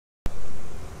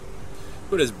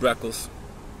What is Breckles?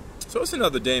 So it's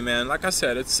another day, man. Like I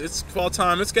said, it's fall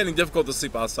time. It's getting difficult to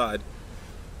sleep outside.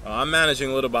 I'm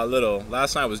managing little by little.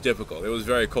 Last night was difficult. It was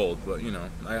very cold, but you know,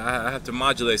 I have to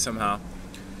modulate somehow.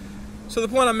 So the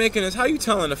point I'm making is, how you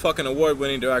telling the fucking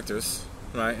award-winning directors,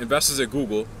 right, investors at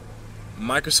Google,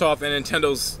 Microsoft and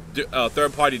Nintendo's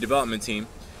third-party development team,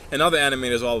 and other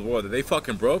animators all over the world that they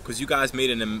fucking broke because you guys made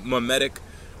an mimetic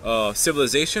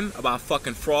civilization about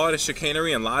fucking fraud and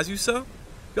chicanery and lies you sell?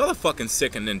 Y'all are fucking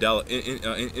sick and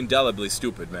indelibly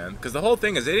stupid, man. Because the whole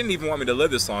thing is, they didn't even want me to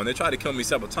live this long. They tried to kill me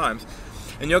several times.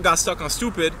 And y'all got stuck on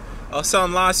stupid,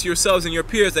 selling lies to yourselves and your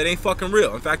peers that ain't fucking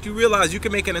real. In fact, you realize you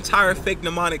can make an entire fake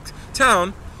mnemonic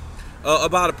town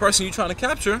about a person you're trying to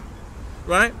capture,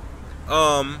 right?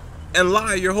 And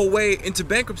lie your whole way into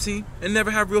bankruptcy and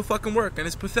never have real fucking work. And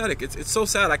it's pathetic. It's so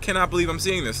sad. I cannot believe I'm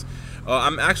seeing this.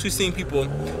 I'm actually seeing people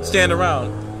stand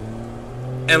around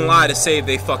and lie to save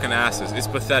they fucking asses. It's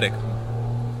pathetic.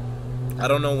 I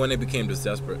don't know when they became this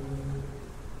desperate.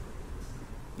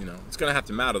 You know, it's gonna have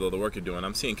to matter though, the work you're doing.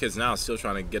 I'm seeing kids now still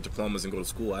trying to get diplomas and go to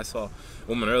school. I saw a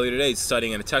woman earlier today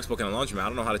studying in a textbook in a laundromat. I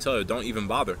don't know how to tell her, don't even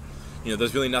bother. You know,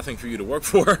 there's really nothing for you to work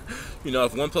for. You know,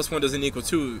 if 1 + 1 doesn't equal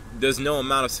 2, there's no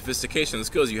amount of sophistication and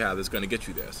skills you have that's gonna get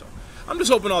you there. So I'm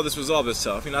just hoping all this resolves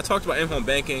itself. You know, I talked about in-home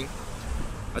banking.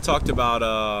 I talked about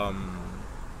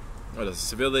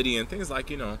civility and things like,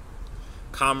 you know,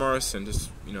 commerce and just,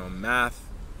 you know, math,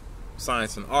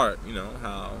 science, and art. You know,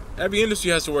 how every industry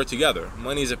has to work together.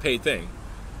 Money is a paid thing,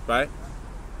 right?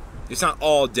 It's not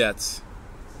all debts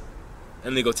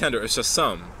and legal tender. It's just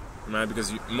some, right?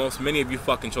 Because many of you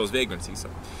fucking chose vagrancy. So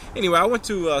anyway, I went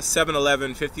to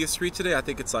 7-Eleven 50th Street today. I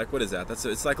think it's like, what is that?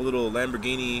 It's like a little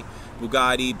Lamborghini,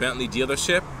 Bugatti, Bentley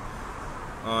dealership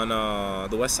on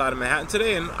the west side of Manhattan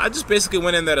today, and I just basically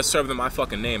went in there to serve them my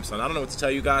fucking name, son. I don't know what to tell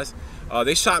you guys.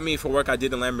 They shot me for work I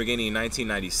did in Lamborghini in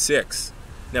 1996.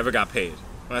 Never got paid.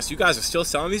 So you guys are still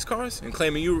selling these cars and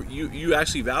claiming you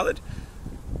actually valid?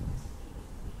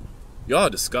 Y'all are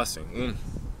disgusting.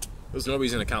 There's no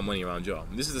reason to count money around y'all.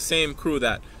 This is the same crew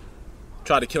that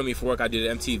tried to kill me for work I did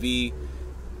at MTV,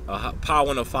 Power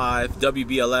 105,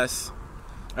 WBLS.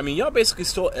 I mean, y'all basically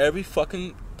stole every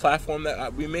fucking platform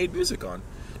that we made music on,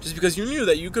 just because you knew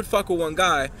that you could fuck with one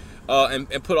guy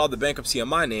and put all the bankruptcy on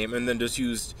my name, and then just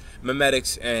used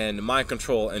memetics and mind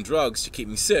control and drugs to keep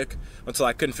me sick until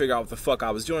I couldn't figure out what the fuck I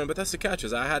was doing. But that's the catch,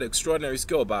 is I had extraordinary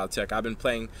skill about tech. I've been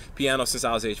playing piano since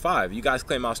I was age 5. You guys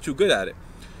claim I was too good at it.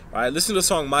 All right, listen to the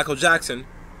song Michael Jackson,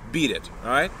 Beat It.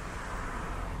 All right,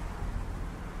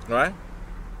 all right.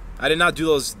 I did not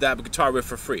do that guitar riff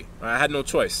for free. All right? I had no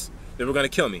choice. They were gonna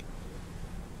kill me.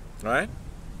 All right.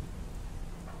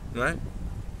 Right?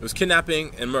 It was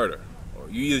kidnapping and murder.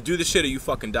 You either do the shit or you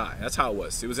fucking die. That's how it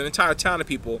was. It was an entire town of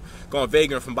people going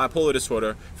vagrant from bipolar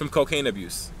disorder, from cocaine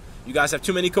abuse. You guys have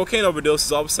too many cocaine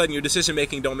overdoses, all of a sudden your decision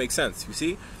making don't make sense. You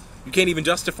see? You can't even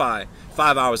justify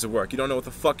 5 hours of work. You don't know what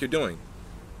the fuck you're doing.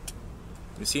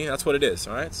 You see? That's what it is,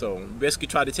 alright? So you basically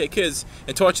try to take kids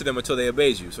and torture them until they obey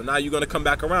you. So now you're going to come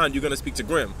back around, you're going to speak to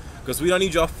Grimm. Because we don't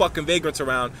need y'all fucking vagrants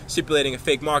around stipulating a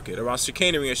fake market, around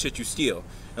chicanery and shit you steal,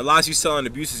 and lies you sell and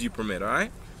abuses you permit,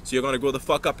 alright? So you're going to grow the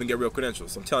fuck up and get real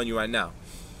credentials. I'm telling you right now.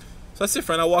 So that's it,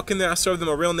 friend. I walk in there, I serve them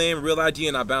a real name, a real ID,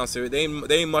 and I bounce. They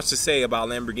ain't much to say about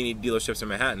Lamborghini dealerships in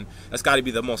Manhattan. That's got to be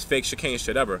the most fake chicane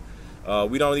shit ever.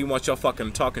 We don't even want y'all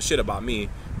fucking talking shit about me.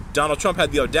 Donald Trump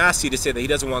had the audacity to say that he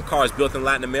doesn't want cars built in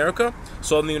Latin America,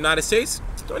 sold in the United States.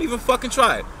 Don't even fucking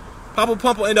try it. Papa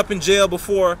Pump will end up in jail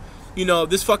before, you know,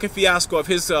 this fucking fiasco of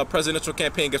his presidential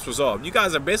campaign gets resolved. You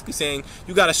guys are basically saying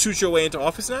you got to shoot your way into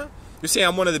office now? You're saying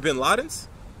I'm one of the Bin Ladens?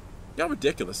 Y'all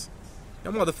ridiculous.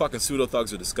 Y'all motherfucking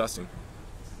pseudo-thugs are disgusting.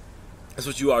 That's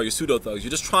what you are. You're pseudo-thugs.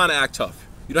 You're just trying to act tough.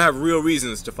 You don't have real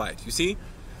reasons to fight. You see?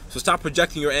 So stop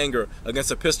projecting your anger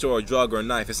against a pistol or a drug or a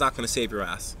knife. It's not going to save your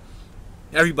ass.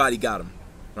 Everybody got them,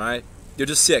 right? You're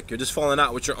just sick. You're just falling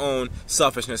out with your own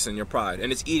selfishness and your pride,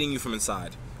 and it's eating you from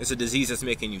inside. It's a disease that's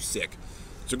making you sick.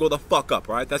 So go the fuck up,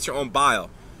 right? That's your own bile.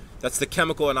 That's the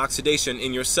chemical and oxidation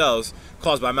in your cells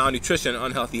caused by malnutrition and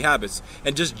unhealthy habits,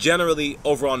 and just generally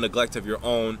overall neglect of your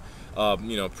own,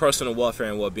 you know, personal welfare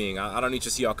and well-being. I don't need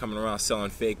to see y'all coming around selling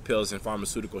fake pills and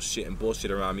pharmaceutical shit and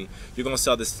bullshit around me. You're gonna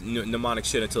sell this mnemonic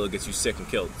shit until it gets you sick and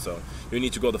killed. So you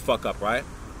need to go the fuck up, right?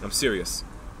 I'm serious.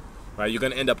 Right, you're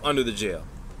going to end up under the jail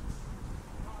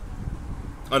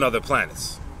on other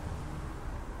planets.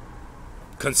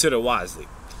 Consider wisely.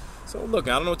 So look,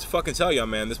 I don't know what to fucking tell y'all,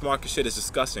 man. This market shit is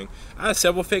disgusting. I had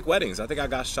several fake weddings. I think I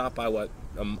got shot by what?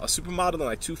 A supermodel and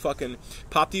like 2 fucking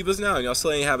pop divas now, and y'all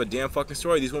still ain't have a damn fucking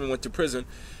story. These women went to prison,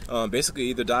 basically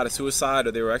either died of suicide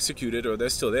or they were executed or they're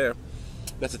still there.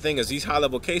 That's the thing, is these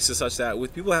high-level cases such that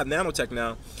with people who have nanotech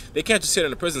now, they can't just sit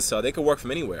in a prison cell. They could work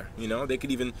from anywhere, you know? They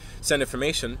could even send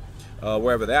information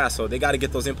wherever they're at. So they got to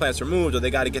get those implants removed, or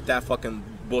they got to get that fucking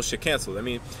bullshit canceled. I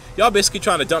mean, y'all basically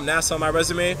trying to dump NASA on my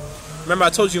resume. Remember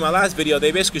I told you in my last video,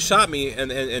 they basically shot me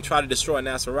and tried to destroy a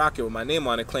NASA rocket with my name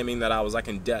on it, claiming that I was like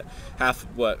in debt half,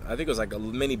 what, I think it was like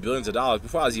many billions of dollars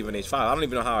before I was even age 5. I don't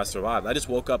even know how I survived. I just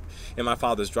woke up in my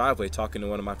father's driveway talking to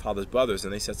one of my father's brothers,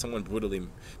 and they said someone brutally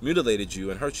mutilated you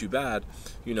and hurt you bad.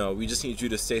 You know, we just need you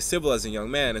to stay civil as a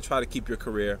young man and try to keep your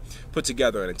career put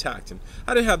together and intact. And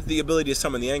I didn't have the ability to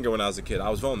summon the anger when I was a kid. I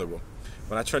was vulnerable.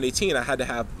 When I turned 18, I had to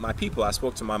have my people. I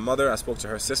spoke to my mother. I spoke to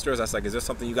her sisters. I was like, is there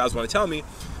something you guys want to tell me?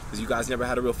 Because you guys never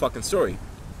had a real fucking story.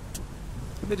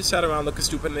 And they just sat around looking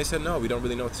stupid, and they said, no, we don't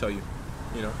really know what to tell you.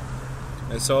 You know?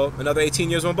 And so another 18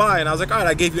 years went by, and I was like, all right,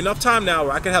 I gave you enough time now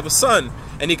where I could have a son,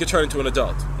 and he could turn into an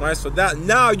adult. Right? So that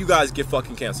now you guys get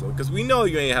fucking canceled, because we know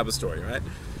you ain't have a story, right?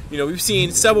 You know, we've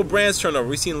seen several brands turn over.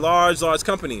 We've seen large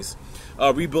companies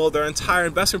rebuild their entire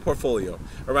investment portfolio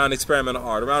around experimental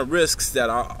art, around risks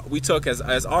that we took as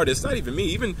artists, not even me,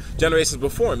 even generations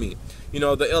before me. You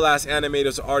know, the ill-ass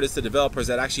animators, artists, the developers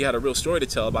that actually had a real story to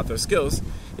tell about their skills,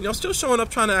 you know, still showing up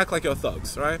trying to act like you're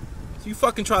thugs, right? So you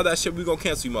fucking try that shit, we gonna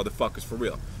cancel you motherfuckers for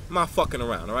real. I'm not fucking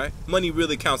around, alright? Money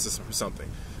really counts for something.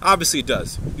 Obviously it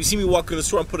does. You see me walk in the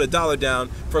store and put $1 down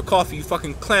for a coffee, you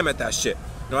fucking clam at that shit,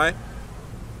 alright?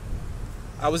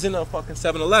 I was in a fucking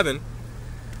 7-Eleven.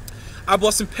 I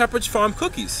bought some Pepperidge Farm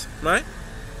cookies, right?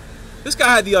 This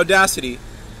guy had the audacity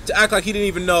to act like he didn't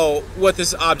even know what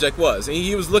this object was. And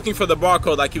he was looking for the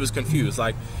barcode like he was confused.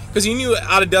 Like, because he knew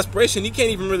out of desperation, he can't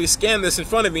even really scan this in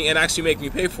front of me and actually make me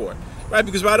pay for it. Right?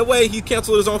 Because right away, he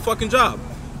canceled his own fucking job.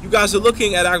 You guys are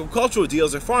looking at agricultural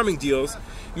deals or farming deals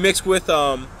mixed with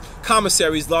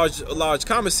commissaries, large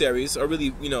commissaries, or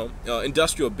really, you know,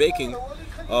 industrial baking,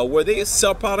 where they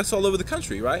sell products all over the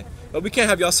country, right? But we can't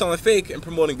have y'all selling fake and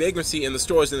promoting vagrancy in the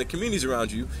stores and the communities around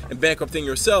you and bankrupting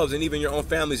yourselves and even your own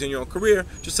families and your own career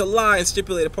just to lie and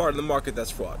stipulate a part of the market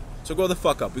that's fraud. So grow the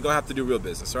fuck up. We're going to have to do real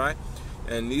business, all right?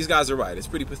 And these guys are right. It's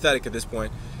pretty pathetic at this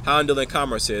point how indolent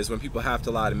commerce is when people have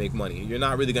to lie to make money. You're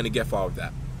not really going to get far with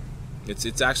that.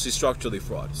 It's actually structurally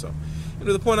fraud. So, you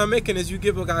know, the point I'm making is you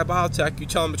give a guy biotech, you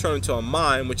tell him to turn into a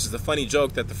mime, which is the funny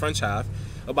joke that the French have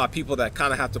about people that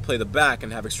kind of have to play the back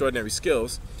and have extraordinary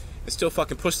skills and still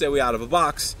fucking push their way out of a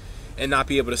box and not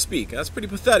be able to speak. And that's pretty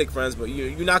pathetic, friends, but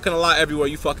you're not going to lie everywhere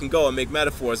you fucking go and make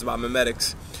metaphors about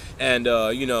mimetics and,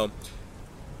 you know,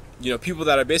 people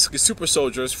that are basically super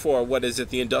soldiers for, what is it,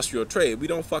 the industrial trade. We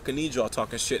don't fucking need y'all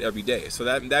talking shit every day. So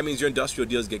that means your industrial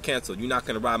deals get canceled. You're not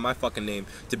going to ride my fucking name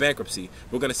to bankruptcy.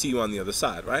 We're going to see you on the other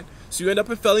side, right? So you end up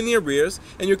in felony arrears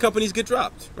and your companies get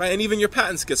dropped, right? And even your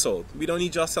patents get sold. We don't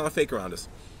need y'all selling fake around us.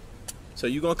 So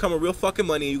you're going to come with real fucking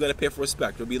money and you're going to pay for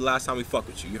respect. It'll be the last time we fuck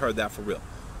with you. You heard that for real.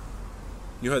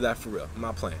 You heard that for real. I'm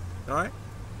not playing. All right?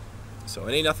 So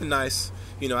it ain't nothing nice.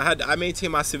 You know, I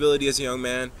maintained my civility as a young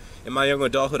man. In my young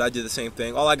adulthood, I did the same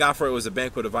thing. All I got for it was a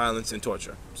banquet of violence and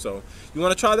torture. So you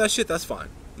want to try that shit? That's fine.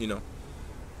 You know.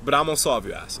 But I'm going to solve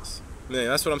your asses. Man,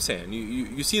 that's what I'm saying.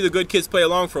 You see the good kids play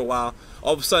along for a while.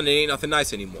 All of a sudden, it ain't nothing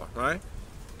nice anymore. All right?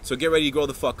 So get ready to grow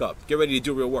the fuck up. Get ready to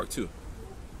do real work, too.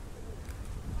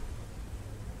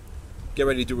 Get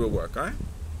ready to do real work, alright?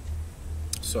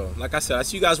 So, like I said, I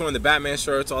see you guys wearing the Batman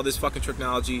shirts, all this fucking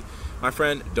technology. My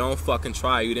friend, don't fucking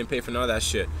try. You didn't pay for none of that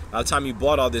shit. By the time you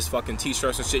bought all this fucking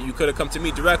t-shirts and shit, you could have come to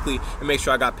me directly and make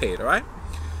sure I got paid, alright?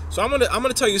 So I'm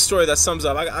gonna tell you a story that sums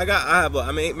up.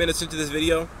 I'm 8 minutes into this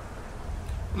video.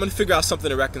 I'm gonna figure out something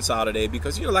to reconcile today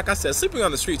because, you know, like I said, sleeping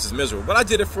on the streets is miserable. But I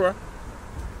did it for,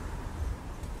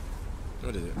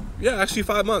 what is it? Yeah, actually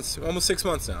 5 months, almost 6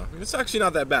 months now. It's actually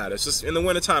not that bad. It's just in the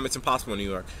wintertime, it's impossible in New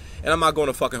York. And I'm not going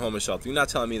to fucking homeless shelter. You're not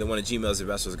telling me that one of Gmail's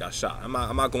investors got shot. I'm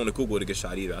not going to Google to get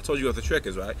shot either. I told you what the trick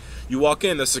is, right? You walk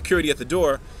in, the security at the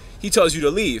door, he tells you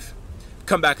to leave.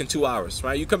 Come back in 2 hours,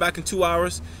 right? You come back in 2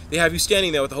 hours, they have you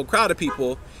standing there with a whole crowd of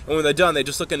people, and when they're done, they're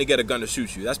just looking to get a gun to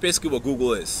shoot you. That's basically what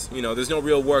Google is. You know, there's no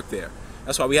real work there.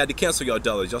 That's why we had to cancel y'all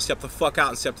dullards. Y'all step the fuck out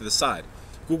and step to the side.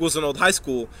 Google's an old high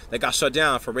school that got shut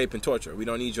down for rape and torture. We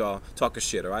don't need y'all talking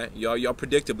shit, all right? Y'all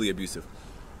predictably abusive.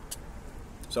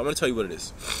 So I'm going to tell you what it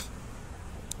is.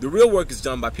 The real work is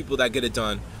done by people that get it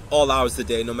done all hours of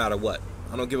the day, no matter what.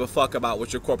 I don't give a fuck about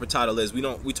what your corporate title is.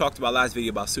 We talked about last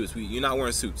video about suits. You're not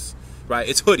wearing suits, right?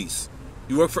 It's hoodies.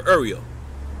 You work for Ariel,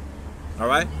 all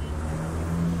right?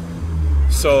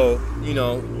 So, you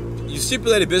know, you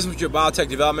stipulate a business with your biotech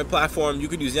development platform. You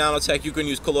could use nanotech, you can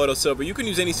use colloidal silver, you can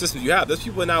use any system you have. There's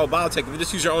people now with biotech, you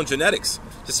just use your own genetics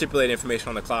to stipulate information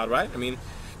on the cloud, right? I mean,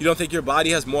 you don't think your body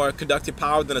has more conductive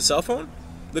power than a cell phone?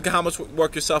 Look at how much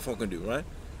work your cell phone can do, right?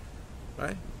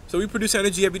 right? So we produce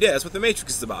energy every day. That's what the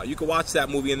Matrix is about. You can watch that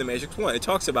movie in the Matrix 1. It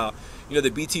talks about, you know, the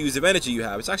BTUs of energy you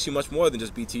have. It's actually much more than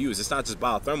just BTUs. It's not just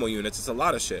biothermal units. It's a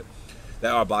lot of shit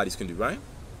that our bodies can do, right?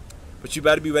 But you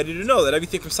better be ready to know that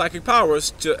everything from psychic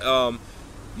powers to,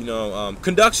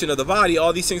 conduction of the body,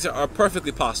 all these things are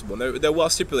perfectly possible. They're well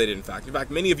stipulated, in fact. In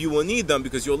fact, many of you will need them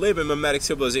because you'll live in mimetic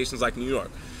civilizations like New York,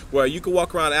 where you can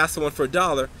walk around and ask someone for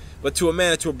 $1, but to a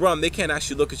man and to a brum, they can't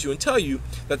actually look at you and tell you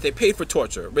that they paid for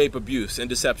torture, rape, abuse, and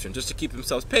deception just to keep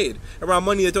themselves paid around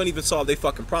money that don't even solve their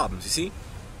fucking problems, you see?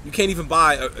 You can't even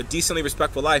buy a decently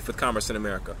respectful life with commerce in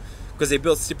America because they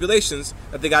built stipulations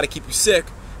that they got to keep you sick,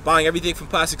 buying everything from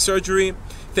plastic surgery,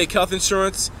 fake health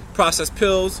insurance, processed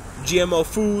pills, GMO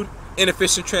food,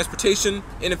 inefficient transportation,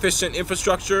 inefficient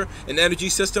infrastructure, and energy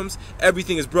systems.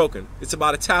 Everything is broken. It's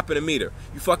about a tap and a meter.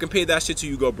 You fucking pay that shit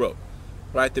till you go broke.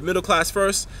 Right? The middle class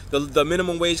first, the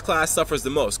minimum wage class suffers the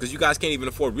most because you guys can't even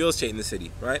afford real estate in the city,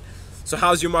 right? So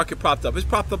how's your market propped up? It's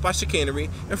propped up by chicanery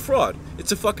and fraud.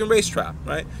 It's a fucking race trap,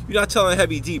 right? You're not telling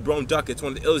Heavy D, Brone Duckett's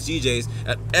one of the illest DJs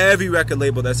at every record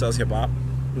label that sells hip-hop,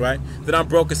 right? That I'm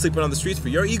broke and sleeping on the streets for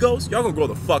your egos? Y'all gonna grow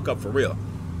the fuck up for real.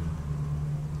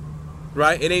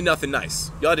 Right? It ain't nothing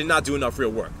nice. Y'all did not do enough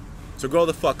real work. So grow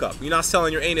the fuck up. You're not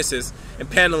selling your anuses and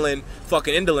paneling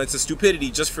fucking indolence and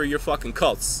stupidity just for your fucking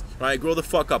cults. Right? Grow the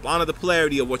fuck up. Honor the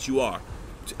polarity of what you are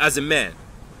as a man.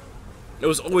 It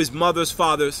was always mothers,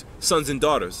 fathers, sons, and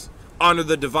daughters. Honor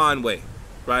the divine way.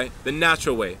 Right? The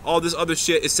natural way. All this other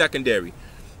shit is secondary.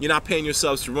 You're not paying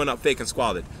yourselves to run up fake and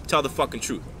squalid. Tell the fucking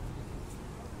truth.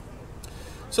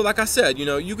 So like I said, you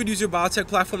know, you could use your biotech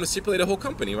platform to stipulate a whole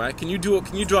company, right? Can you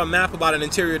draw a map about an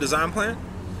interior design plan?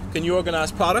 Can you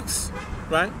organize products,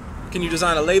 right? Can you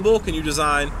design a label? Can you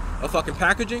design a fucking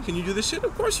packaging? Can you do this shit?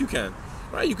 Of course you can,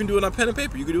 right? You can do it on pen and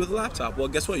paper. You can do it with a laptop. Well,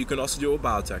 guess what? You can also do it with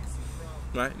biotech,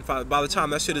 right? By the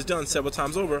time that shit is done several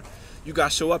times over, you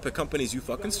guys show up at companies you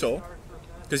fucking stole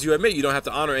because you admit you don't have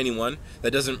to honor anyone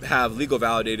that doesn't have legal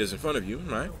validators in front of you,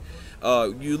 right?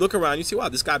 You look around, you see, wow,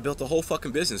 this guy built a whole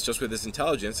fucking business just with his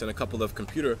intelligence and a couple of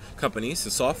computer companies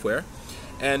and software.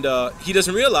 And he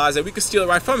doesn't realize that we could steal it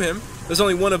right from him. There's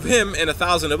only one of him and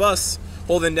 1,000 of us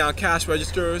holding down cash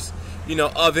registers, you know,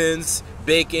 ovens,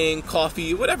 baking,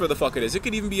 coffee, whatever the fuck it is. It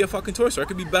could even be a fucking toy store. It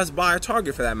could be Best Buy or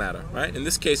Target for that matter, right? In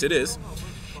this case, it is.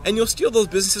 And you'll steal those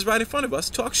businesses right in front of us,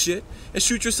 talk shit, and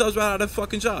shoot yourselves right out of the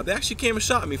fucking job. They actually came and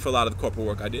shot me for a lot of the corporate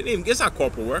work I did. It's not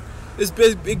corporate work. It's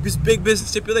big business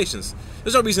stipulations.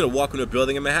 There's no reason to walk into a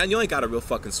building in Manhattan. You ain't got a real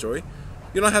fucking story.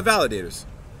 You don't have validators.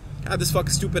 I have this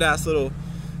fucking stupid ass little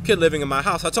kid living in my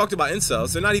house. I talked about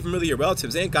incels. They're not even really your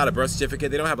relatives. They ain't got a birth certificate.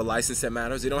 They don't have a license that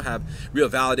matters. They don't have real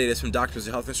validators from doctors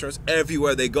or health insurance.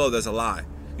 Everywhere they go, there's a lie.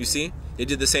 You see? They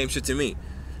did the same shit to me.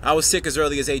 I was sick as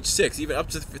early as age 6, even up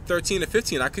to 13 or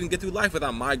 15. I couldn't get through life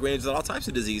without migraines and all types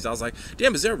of disease. I was like,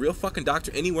 damn, is there a real fucking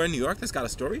doctor anywhere in New York that's got a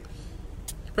story?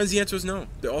 Friends, the answer is no.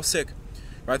 They're all sick.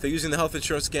 Right? They're using the health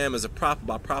insurance scam as a prop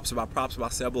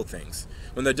about several things.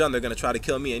 When they're done, they're going to try to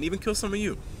kill me and even kill some of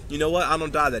you. You know what? I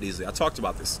don't die that easily. I talked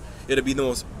about this. It'll be the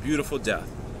most beautiful death.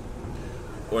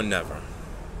 Or never.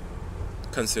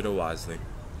 Consider wisely.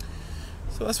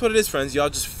 So that's what it is, friends. Y'all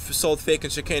just sold fake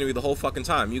and chicanery the whole fucking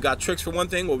time. You got tricks for one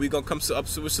thing, well, we gonna come up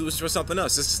with solutions for something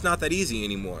else. It's just not that easy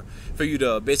anymore for you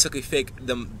to basically fake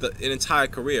an entire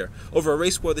career over a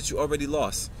race war that you already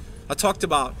lost. I talked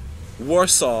about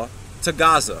Warsaw to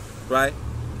Gaza, right?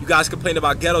 You guys complained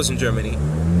about ghettos in Germany,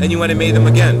 and you went and made them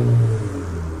again.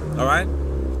 All right?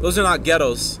 Those are not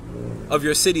ghettos of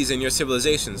your cities and your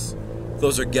civilizations.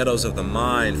 Those are ghettos of the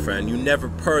mind, friend. You never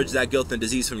purged that guilt and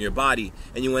disease from your body,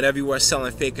 and you went everywhere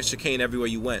selling fake and chicane everywhere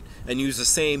you went, and you used the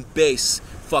same base,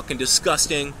 fucking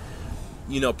disgusting,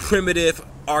 you know, primitive,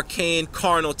 arcane,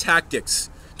 carnal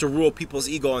tactics to rule people's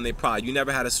ego and their pride. You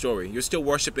never had a story. You're still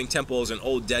worshiping temples and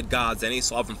old dead gods that ain't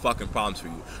solving fucking problems for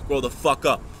you. Grow the fuck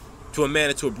up. To a man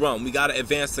and to a brum. We gotta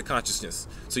advance the consciousness.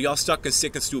 So y'all stuck and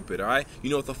sick and stupid, alright?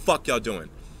 You know what the fuck y'all doing.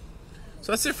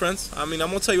 So that's it, friends. I mean, I'm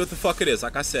going to tell you what the fuck it is.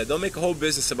 Like I said, they'll make a whole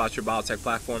business about your biotech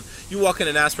platform. You walk in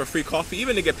and ask for free coffee,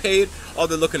 even to get paid, all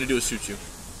they're looking to do is shoot you.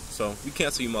 So you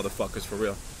cancel you motherfuckers for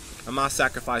real. I'm not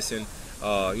sacrificing,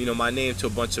 my name to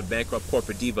a bunch of bankrupt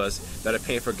corporate divas that are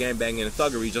paying for gangbanging and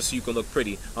thuggery just so you can look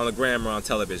pretty on the gram or on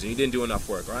television. You didn't do enough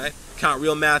work, all right? Count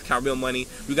real math, count real money.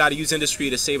 We got to use industry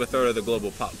to save a third of the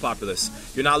global populace.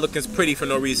 You're not looking pretty for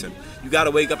no reason. You got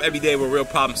to wake up every day with real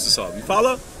problems to solve. You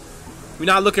follow? We're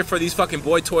not looking for these fucking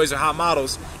boy toys or hot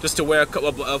models just to wear a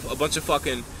bunch of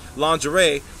fucking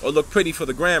lingerie or look pretty for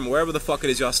the gram or wherever the fuck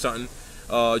it is y'all starting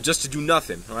just to do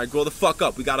nothing. All right, grow the fuck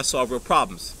up. We got to solve real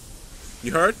problems.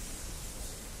 You heard?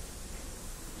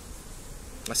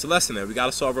 That's the lesson there. We got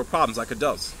to solve real problems like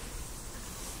adults.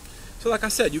 So like I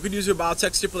said, you could use your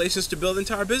biotech stipulations to build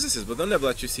entire businesses, but they'll never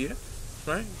let you see it,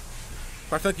 right?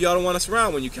 Quite frankly, y'all don't want us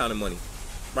around when you counting money,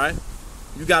 right?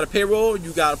 You got a payroll,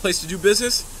 you got a place to do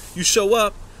business, you show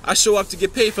up. I show up to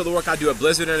get paid for the work I do at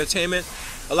Blizzard Entertainment.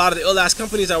 A lot of the ill-ass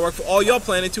companies I work for, all y'all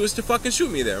planning to is to fucking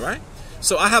shoot me there, right?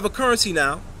 So I have a currency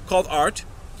now called art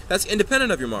that's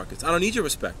independent of your markets. I don't need your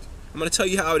respect. I'm going to tell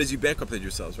you how it is you bankrupted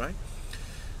yourselves, right?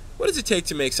 What does it take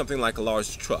to make something like a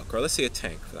large truck, or let's say a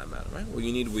tank for that matter, right? Well,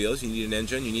 you need wheels, you need an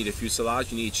engine, you need a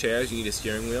fuselage, you need chairs, you need a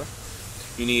steering wheel.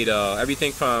 You need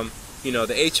everything from, you know,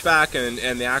 the HVAC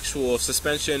and the actual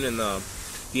suspension and the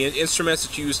instruments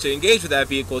that you use to engage with that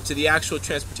vehicle to the actual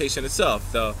transportation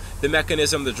itself, the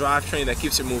mechanism, the drivetrain that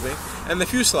keeps it moving, and the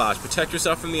fuselage. Protect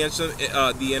yourself from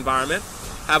the environment,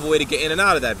 have a way to get in and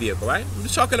out of that vehicle, right? I'm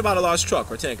just talking about a large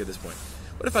truck or tank at this point.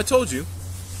 What if I told you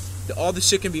that all this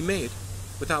shit can be made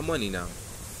without money now,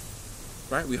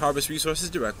 right? We harvest resources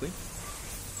directly.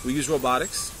 We use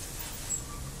robotics.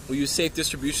 We use safe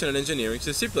distribution and engineering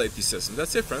to stipulate these systems.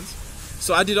 That's it, friends.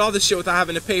 So I did all this shit without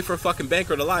having to pay for a fucking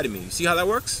banker to lie to me. You see how that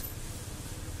works?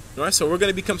 All right, so we're going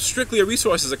to become strictly a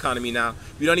resources economy now.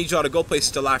 We don't need y'all to go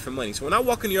places to lie for money. So when I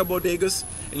walk into your bodegas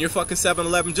and your fucking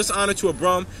 7-Eleven, just honor to a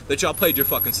brum that y'all played your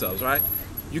fucking selves, right?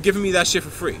 You're giving me that shit for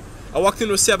free. I walked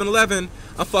into a 7-Eleven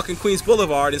on fucking Queens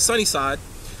Boulevard in Sunnyside.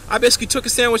 I basically took a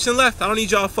sandwich and left. I don't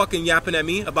need y'all fucking yapping at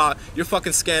me about your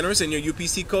fucking scanners and your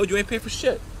UPC code. You ain't paying for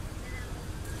shit.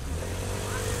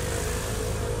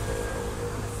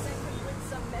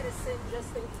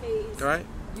 Alright?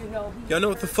 Y'all know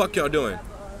what the fuck y'all doing.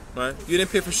 Right? You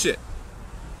didn't pay for shit.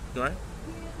 Alright?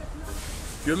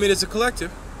 You're made as a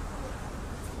collective.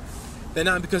 Then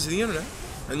now because of the internet,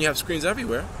 and you have screens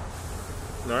everywhere,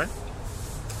 alright?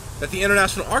 That the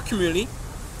international art community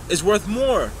is worth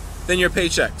more than your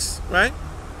paychecks, right?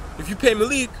 If you pay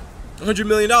Malik $100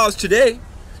 million today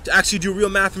to actually do real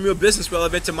math and real business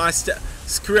relevant to my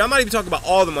career, I'm not even talking about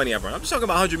all the money I've earned. I'm just talking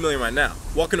about $100 million right now.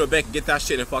 Walk into a bank and get that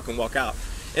shit and fucking walk out.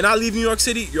 And I leave New York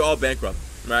City, you're all bankrupt,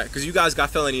 right? Because you guys got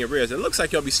felony arrears. It looks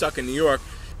like you'll be stuck in New York,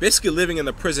 basically living in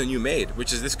the prison you made,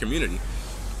 which is this community.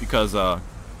 Because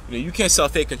you can't sell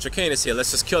fake and Chicane and say,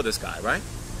 let's just kill this guy, right?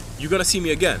 You're gonna see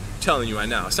me again. I'm telling you right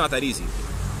now, it's not that easy.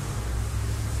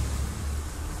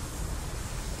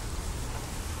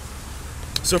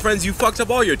 So friends, you fucked up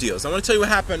all your deals. I want to tell you what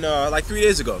happened like 3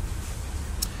 days ago.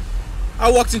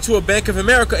 I walked into a Bank of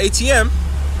America ATM.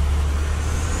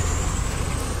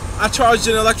 I charged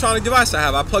an electronic device I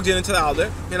have. I plugged it into the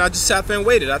outlet, and I just sat there and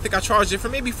waited. I think I charged it for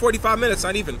maybe 45 minutes,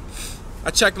 not even.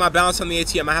 I checked my balance on the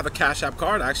ATM. I have a Cash App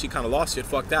card. I actually kind of lost it.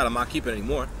 Fuck that. I'm not keeping it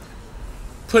anymore.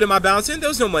 Put in my balance in. There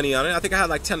was no money on it. I think I had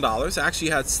like $10. I actually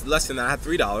had less than that. I had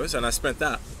 $3, and I spent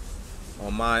that.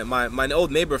 Oh, my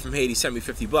old neighbor from Haiti sent me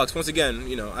 50 bucks. Once again,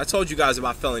 you know, I told you guys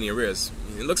about felony arrears.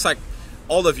 It looks like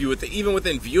all of you, even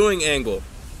within viewing angle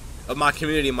of my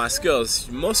community and my skills,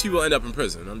 most of you will end up in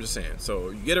prison. I'm just saying. So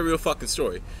you get a real fucking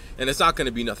story, and it's not going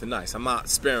to be nothing nice. I'm not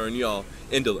sparing y'all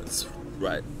indolence,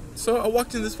 right? So I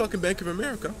walked in this fucking Bank of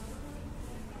America,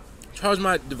 charged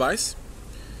my device,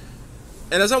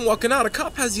 and as I'm walking out, a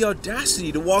cop has the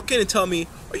audacity to walk in and tell me,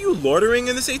 "Are you loitering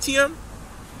in this ATM?"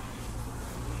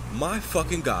 My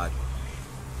fucking God.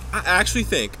 I actually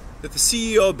think that the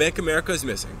CEO of Bank of America is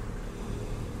missing.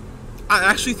 I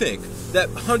actually think that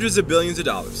hundreds of billions of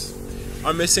dollars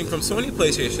are missing from Sony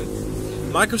PlayStation,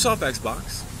 Microsoft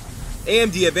Xbox,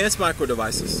 AMD Advanced Micro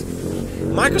Devices,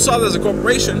 Microsoft as a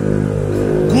corporation,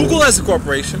 Google as a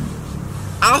corporation,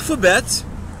 Alphabet,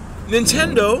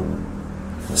 Nintendo,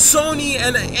 Sony,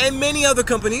 and many other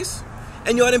companies.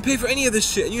 And y'all didn't pay for any of this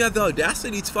shit. And you have the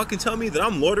audacity to fucking tell me that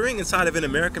I'm loitering inside of an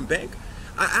American bank.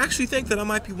 I actually think that I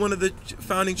might be one of the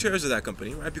founding chairs of that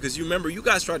company, right? Because you remember, you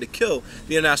guys tried to kill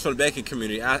the international banking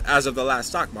community as of the last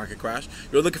stock market crash.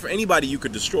 You were looking for anybody you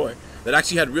could destroy that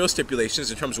actually had real stipulations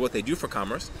in terms of what they do for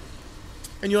commerce.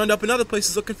 And you end up in other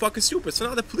places looking fucking stupid. So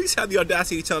now the police have the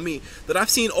audacity to tell me that I've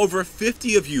seen over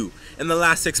 50 of you in the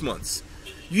last 6 months.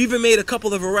 You even made a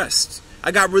couple of arrests. I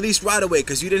got released right away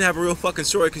because you didn't have a real fucking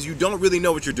story, because you don't really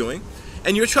know what you're doing.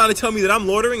 And you're trying to tell me that I'm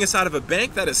loitering inside of a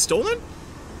bank that is stolen?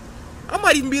 I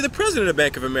might even be the president of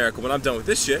Bank of America when I'm done with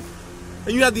this shit.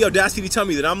 And you have the audacity to tell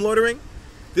me that I'm loitering?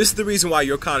 This is the reason why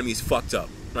your economy is fucked up,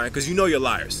 right? Because you know you're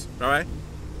liars, alright?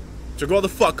 So grow the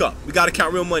fuck up. We gotta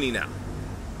count real money now.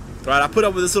 Right? I put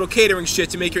up with this little catering shit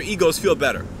to make your egos feel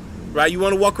better. Right? You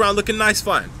wanna walk around looking nice?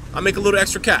 Fine. I'll make a little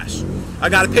extra cash. I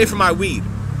gotta pay for my weed.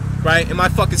 Right? And my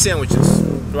fucking sandwiches.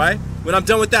 Right? When I'm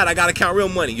done with that, I gotta count real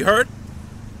money. You heard?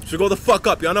 So go the fuck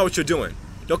up. Y'all know what you're doing.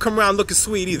 Don't come around looking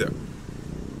sweet either.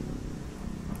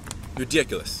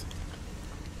 Ridiculous.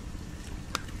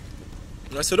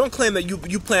 Right, so don't claim that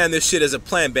you plan this shit as a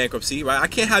planned bankruptcy, right? I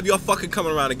can't have y'all fucking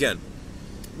coming around again.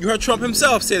 You heard Trump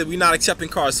himself say that we're not accepting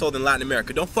cars sold in Latin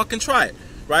America. Don't fucking try it,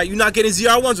 right? You're not getting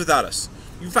ZR1s without us.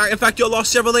 In fact, y'all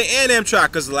lost Chevrolet and Amtrak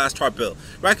because of the last TARP bill,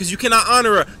 right? Because you cannot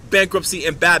honor a bankruptcy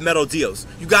and bad metal deals.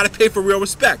 You got to pay for real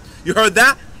respect. You heard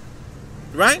that,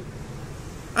 right?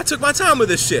 I took my time with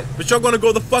this shit, but y'all gonna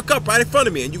go the fuck up right in front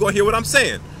of me, and you gonna hear what I'm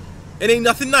saying. It ain't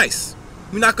nothing nice.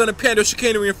 We're not gonna pander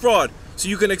chicanery and fraud so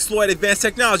you can exploit advanced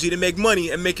technology to make money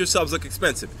and make yourselves look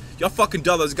expensive. Y'all fucking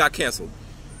dollars got canceled.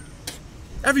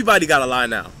 Everybody got a lie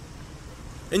now.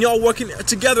 And y'all working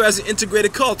together as an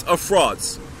integrated cult of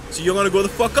frauds. So you're gonna go the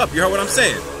fuck up. You heard what I'm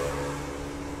saying?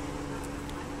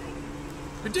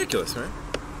 Ridiculous, man.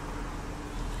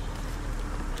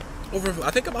 Over,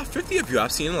 I think about 50 of you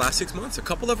I've seen in the last 6 months. A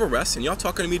couple of arrests, and y'all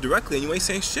talking to me directly, and you ain't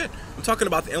saying shit. I'm talking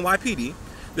about the NYPD,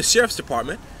 the Sheriff's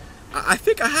Department. I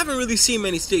think I haven't really seen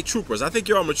many state troopers. I think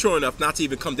you're all mature enough not to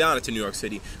even come down into New York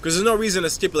City, because there's no reason to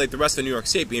stipulate the rest of New York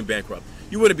State being bankrupt.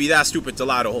 You wouldn't be that stupid to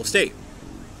lie to the whole state.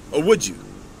 Or would you?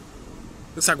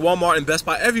 Looks like Walmart and Best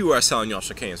Buy everywhere are selling y'all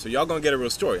chicane, so y'all gonna get a real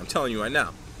story. I'm telling you right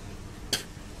now.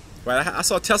 Right? I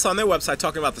saw Tesla on their website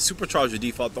talking about the supercharger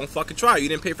default. Don't fucking try it. You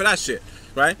didn't pay for that shit,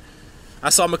 right? I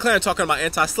saw McLaren talking about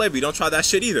anti-slavery. Don't try that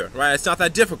shit either, right? It's not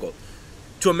that difficult.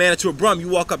 To a man or to a brum, you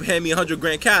walk up and hand me 100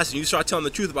 grand cash and you start telling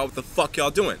the truth about what the fuck y'all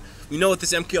doing. We know what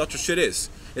this MK Ultra shit is.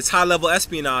 It's high-level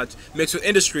espionage mixed with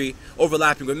industry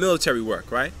overlapping with military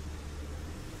work, right?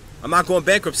 I'm not going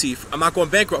bankrupt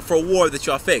for a war that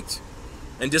y'all faked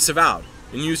and disavowed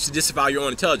and used to disavow your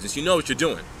own intelligence. You know what you're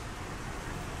doing.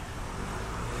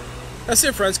 That's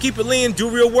it, friends. Keep it lean, do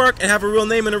real work, and have a real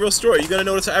name and a real story. You're going to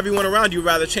notice how everyone around you would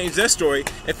rather change their story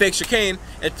and fake chicane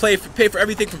and pay for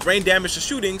everything from brain damage to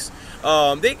shootings.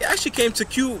 They actually came to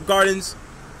Kew Gardens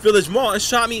Village Mall and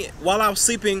shot me while I was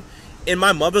sleeping in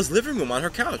my mother's living room on her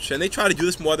couch. And they tried to do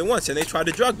this more than once, and they tried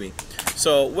to drug me.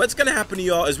 So what's going to happen to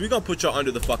y'all is we're going to put y'all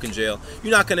under the fucking jail.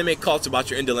 You're not going to make cults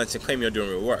about your indolence and claim you're doing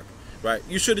real work, right?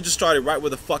 You should have just started right where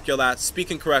the fuck y'all at,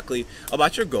 speaking correctly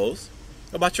about your goals,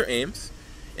 about your aims,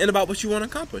 and about what you want to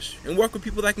accomplish, and work with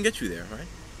people that can get you there,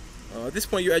 right? At this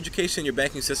point, your education, your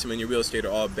banking system, and your real estate are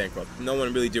all bankrupt. No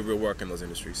one really did real work in those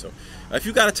industries. So if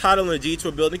you got a title and a deed to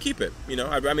a building, keep it. You know,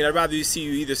 I mean, I'd rather see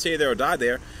you either stay there or die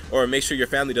there, or make sure your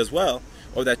family does well,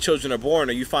 or that children are born,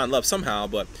 or you find love somehow.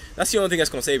 But that's the only thing that's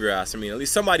going to save your ass. I mean, at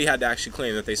least somebody had to actually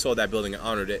claim that they sold that building and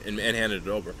honored it and handed it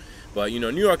over. But, you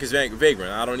know, New York is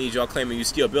vagrant. I don't need y'all claiming you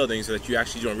steal buildings or that you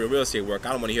actually doing real estate work.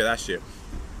 I don't want to hear that shit.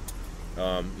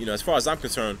 You know, as far as I'm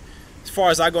concerned, as far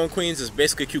as I go in Queens, it's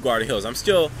basically Kew Garden Hills. I'm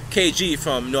still KG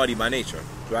from Naughty by Nature,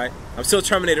 right? I'm still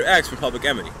Terminator X from Public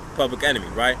Enemy,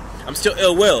 right? I'm still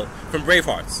Ill Will from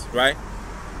Bravehearts, right?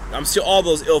 I'm still all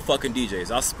those ill fucking DJs.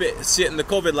 I'll sit in the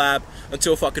COVID lab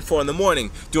until fucking 4 in the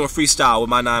morning doing freestyle with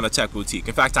my 9 Tech Boutique.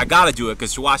 In fact, I gotta do it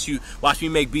because to watch me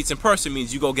make beats in person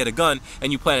means you go get a gun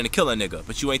and you planning to kill a nigga,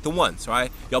 but you ain't the ones,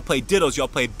 right? Y'all play diddles, y'all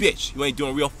play bitch. You ain't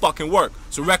doing real fucking work,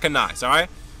 so recognize, all right?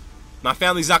 My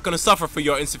family's not gonna suffer for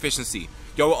your insufficiency.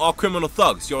 Y'all were all criminal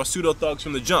thugs. Y'all are pseudo thugs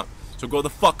from the jump. So grow the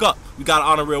fuck up. We gotta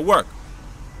honor real work.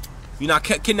 You're not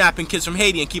kidnapping kids from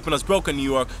Haiti and keeping us broke in New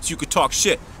York so you could talk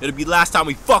shit. It'll be the last time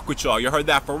we fuck with y'all. You heard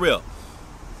that for real.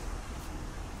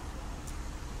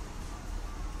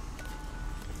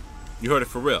 You heard it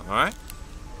for real, alright?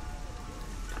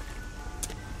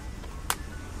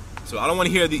 So I don't want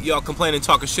to hear y'all complaining and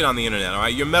talking shit on the internet,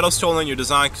 alright? Your metal stolen, your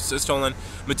design is stolen,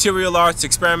 material arts,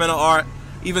 experimental art,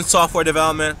 even software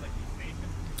development,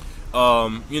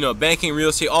 you know, banking, real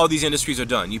estate, all these industries are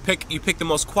done. You pick the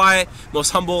most quiet,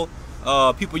 most humble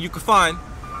people you could find,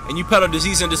 and you peddle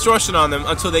disease and distortion on them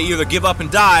until they either give up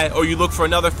and die, or you look for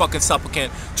another fucking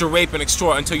supplicant to rape and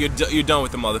extort until you're done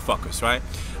with the motherfuckers, right?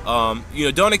 You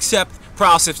know, don't accept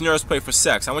prostitutes nerves play for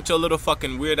sex. I went to a little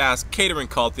fucking weird ass catering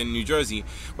cult in New Jersey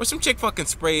where some chick fucking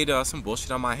sprayed some bullshit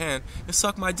on my hand and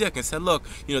sucked my dick and said, look,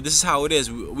 you know, this is how it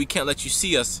is. We can't let you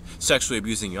see us sexually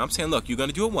abusing you. I'm saying, look, you're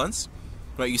gonna do it once,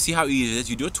 right? You see how easy it is.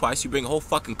 You do it twice. You bring a whole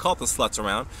fucking cult of sluts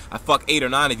around. I fuck 8 or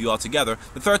 9 of you all together.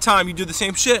 The third time you do the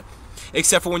same shit,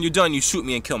 except for when you're done, you shoot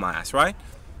me and kill my ass, right?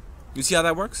 You see how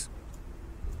that works?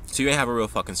 So you ain't have a real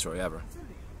fucking story ever.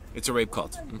 It's a rape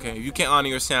cult, okay? If you can't honor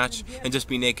your snatch and just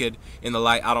be naked in the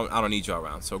light, I don't need you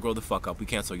around. So grow the fuck up. We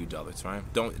cancel you dullards, right?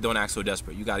 Don't act so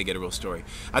desperate. You got to get a real story.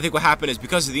 I think what happened is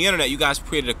because of the internet, you guys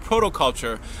created a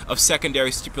proto-culture of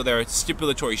secondary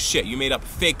stipulatory shit. You made up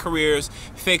fake careers,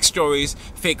 fake stories,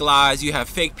 fake lies. You have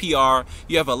fake PR.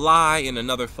 You have a lie and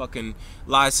another fucking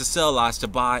lies to sell, lies to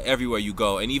buy everywhere you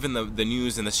go. And even the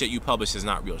news and the shit you publish is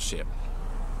not real shit.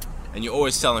 And you're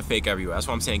always selling fake everywhere. That's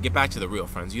what I'm saying. Get back to the real,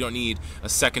 friends. You don't need a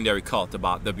secondary cult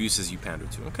about the abuses you pander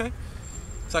to, okay?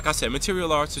 So like I said,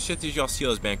 material arts, the shit that y'all steal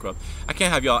is bankrupt. I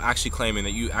can't have y'all actually claiming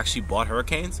that you actually bought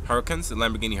Hurricanes, the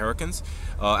Lamborghini Hurricanes,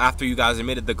 after you guys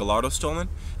admitted the Gallardo stolen,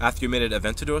 after you admitted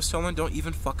Aventador stolen. Don't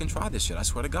even fucking try this shit. I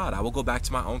swear to God, I will go back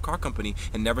to my own car company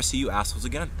and never see you assholes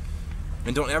again.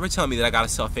 And don't ever tell me that I gotta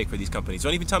sell fake for these companies.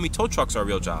 Don't even tell me tow trucks are a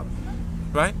real job,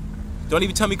 right? Don't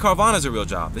even tell me Carvana's a real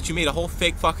job. That you made a whole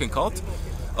fake fucking cult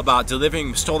about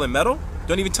delivering stolen metal.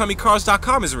 Don't even tell me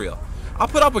Cars.com is real. I'll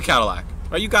put up with Cadillac.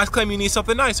 Right, you guys claim you need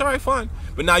something nice. All right, fine.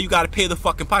 But now you got to pay the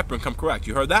fucking piper and come correct.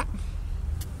 You heard that?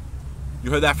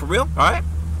 You heard that for real? All right?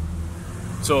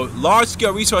 So,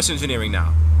 large-scale resource engineering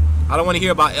now. I don't want to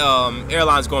hear about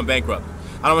airlines going bankrupt.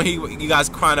 I don't want to hear you guys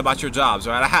crying about your jobs,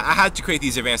 all right? I had to create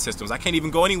these advanced systems. I can't even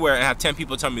go anywhere and have 10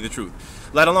 people tell me the truth,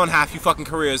 let alone half you fucking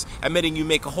careers admitting you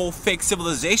make a whole fake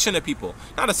civilization of people.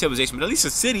 Not a civilization, but at least a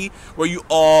city where you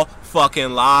all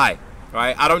fucking lie.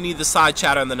 Right? I don't need the side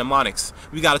chatter and the mnemonics.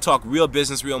 We got to talk real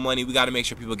business, real money. We got to make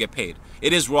sure people get paid.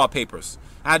 It is raw papers.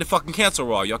 I had to fucking cancel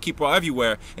raw. Y'all keep raw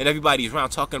everywhere, and everybody's around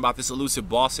talking about this elusive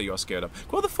boss that y'all scared of.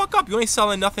 Grow the fuck up. You ain't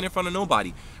selling nothing in front of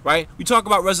nobody. Right? We talk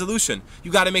about resolution.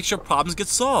 You got to make sure problems get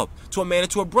solved to a man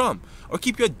and to a brum. Or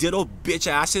keep your ditto bitch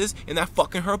asses in that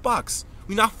fucking hurt box.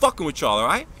 We not fucking with y'all,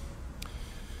 alright?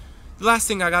 The last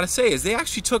thing I got to say is they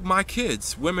actually took my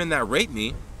kids, women that raped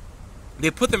me. They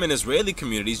put them in Israeli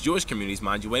communities, Jewish communities,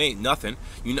 mind you. It ain't nothing.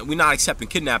 We're not accepting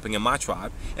kidnapping in my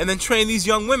tribe. And then train these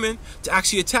young women to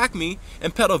actually attack me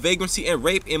and peddle vagrancy and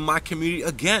rape in my community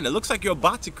again. It looks like you're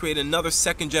about to create another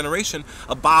second generation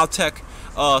of biotech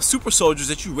super soldiers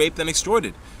that you raped and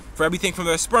extorted. For everything from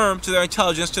their sperm to their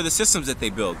intelligence to the systems that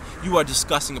they build. You are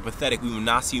disgusting and pathetic. We will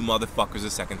not see you motherfuckers a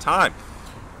second time.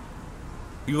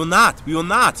 We will not. We will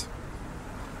not.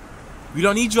 We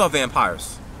don't need your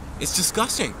vampires. It's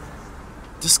disgusting.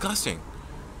 Disgusting.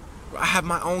 I have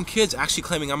my own kids actually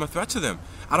claiming I'm a threat to them.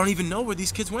 I don't even know where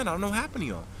these kids went. I don't know what happened to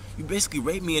y'all. You basically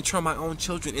raped me and turned my own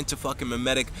children into fucking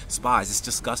mimetic spies. It's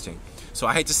disgusting. So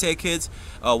I hate to say it, kids.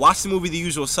 Watch the movie The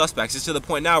Usual Suspects. It's to the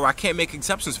point now where I can't make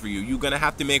exceptions for you. You're going to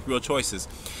have to make real choices.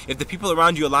 If the people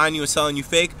around you are lying to you and selling you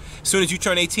fake, as soon as you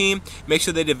turn 18, make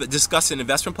sure they discuss an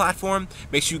investment platform.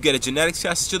 Make sure you get a genetics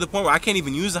test. It's to the point where I can't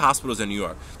even use the hospitals in New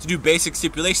York to do basic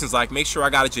stipulations like make sure I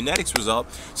got a genetics result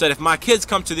so that if my kids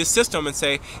come to this system and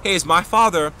say, hey, is my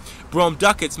father Brom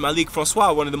Duckett's Malik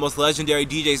Francois, one of the most legendary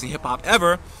DJs in hip-hop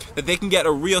ever, that they can get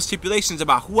a real stipulations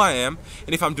about who I am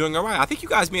and if I'm doing all right. I think you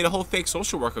guys made a whole fake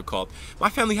social worker called. My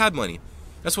family had money.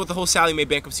 That's what the whole Sally Mae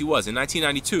bankruptcy was. In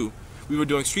 1992, we were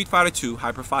doing Street Fighter 2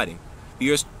 Hyper Fighting. The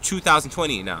year's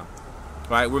 2020 now.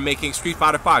 Right? We're making Street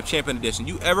Fighter 5 Champion Edition.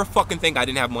 You ever fucking think I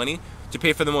didn't have money to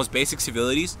pay for the most basic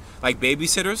civilities? Like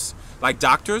babysitters? Like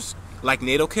doctors? Like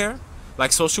natal care?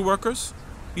 Like social workers?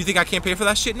 You think I can't pay for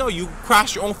that shit? No, you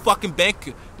crash your own fucking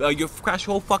bank. You crash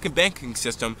your whole fucking banking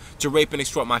system to rape and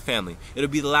extort my family. It'll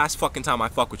be the last fucking time I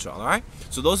fuck with y'all, all right?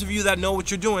 So those of you that know what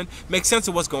you're doing, make sense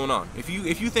of what's going on. If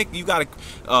you think you gotta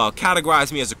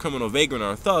categorize me as a criminal vagrant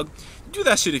or a thug, do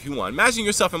that shit if you want. Imagine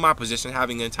yourself in my position,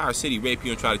 having an entire city rape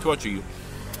you and try to torture you.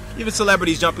 Even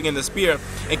celebrities jumping in the spear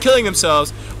and killing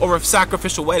themselves over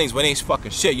sacrificial weddings when ain't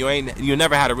fucking shit. You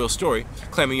never had a real story,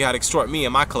 claiming you had to extort me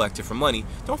and my collective for money.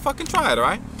 Don't fucking try it,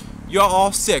 alright? You're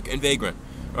all sick and vagrant,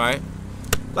 right?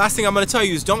 Last thing I'm gonna tell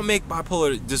you is don't make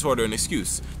bipolar disorder an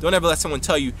excuse. Don't ever let someone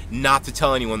tell you not to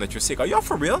tell anyone that you're sick. Are y'all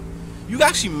for real? You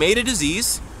actually made a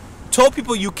disease, told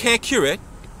people you can't cure it,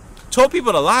 told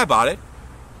people to lie about it,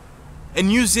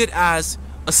 and use it as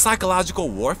a psychological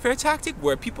warfare tactic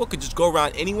where people could just go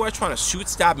around anywhere trying to shoot,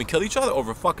 stab, and kill each other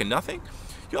over fucking nothing?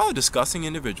 Y'all are disgusting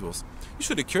individuals. You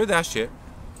should have cured that shit,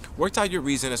 worked out your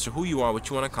reason as to who you are, what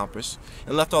you want to accomplish,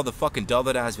 and left all the fucking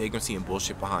delved-ass vagrancy and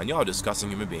bullshit behind. Y'all are disgusting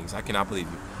human beings. I cannot believe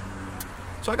you.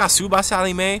 So I got sued by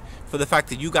Sally Mae for the fact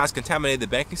that you guys contaminated the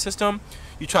banking system.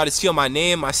 You tried to steal my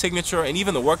name, my signature, and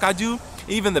even the work I do,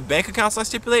 even the bank accounts I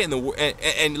stipulate,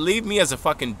 and leave me as a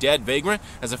fucking dead vagrant,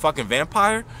 as a fucking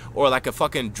vampire, or like a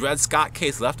fucking Dred Scott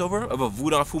case leftover of a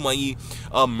Voodoo Fumayi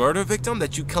murder victim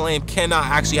that you claim cannot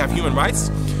actually have human rights.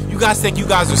 You guys think you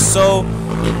guys are so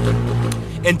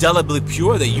indelibly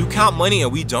pure that you count money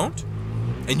and we don't?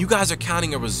 And you guys are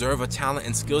counting a reserve of talent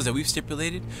and skills that we've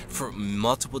stipulated for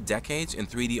multiple decades in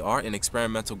 3D art and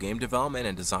experimental game development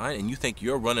and design, and you think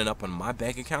you're running up on my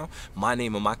bank account, my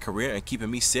name and my career, and keeping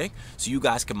me sick so you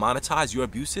guys can monetize your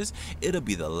abuses? It'll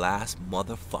be the last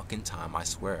motherfucking time, I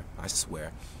swear. I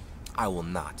swear. I will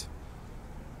not.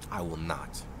 I will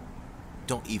not.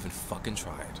 Don't even fucking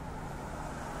try it.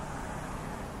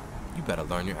 You better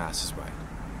learn your asses right.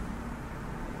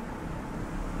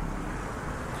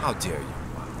 How dare you?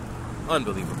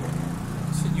 Unbelievable.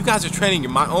 So you guys are training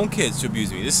my own kids to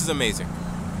abuse me. This is amazing.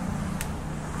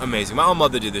 Amazing. My own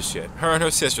mother did this shit. Her and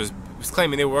her sisters was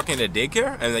claiming they were working at a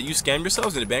daycare and that you scammed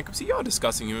yourselves into bankruptcy. Y'all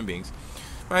disgusting human beings.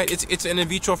 Right? It's an in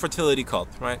vitro fertility cult,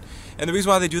 right? And the reason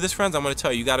why they do this, friends, I'm going to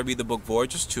tell you, you got to read the book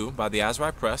Voyagers 2 by the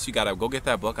Azrai Press. You got to go get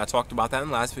that book. I talked about that in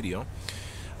the last video.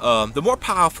 The more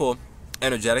powerful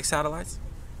energetic satellites,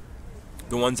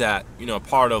 the ones that, you know, are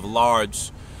part of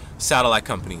large satellite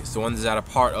companies, the ones that are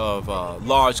part of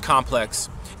large complex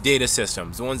data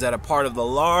systems, the ones that are part of the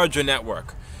larger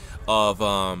network of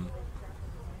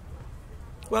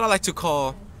what I like to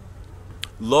call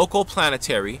local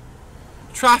planetary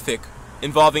traffic,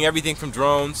 involving everything from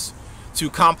drones to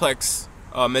complex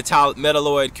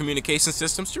metalloid communication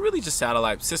systems to really just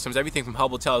satellite systems, everything from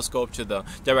Hubble telescope to the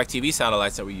DirecTV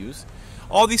satellites that we use.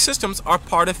 All these systems are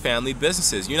part of family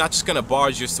businesses. You're not just going to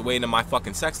barge your way into my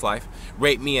fucking sex life,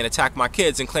 rape me and attack my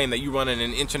kids and claim that you run an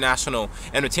international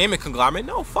entertainment conglomerate.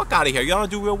 No, fuck out of here. Y'all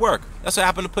don't do real work. That's what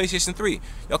happened to PlayStation 3.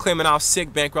 Y'all claiming I was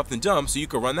sick, bankrupt, and dumb so you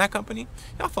could run that company?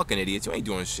 Y'all fucking idiots. You ain't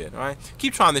doing shit, alright?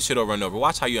 Keep trying this shit over and over.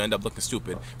 Watch how you end up looking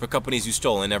stupid for companies you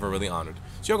stole and never really honored.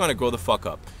 So you're going to grow the fuck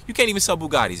up. You can't even sell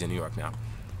Bugattis in New York now.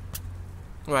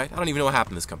 Alright? I don't even know what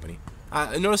happened to this company.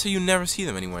 I notice that you never see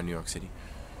them anywhere in New York City.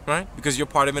 Right? Because you're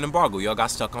part of an embargo. Y'all got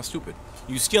stuck on stupid.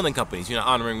 You stealing companies. You're not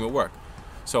honoring real work.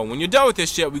 So when you're done with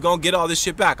this shit, we're going to get all this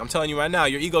shit back. I'm telling you right now,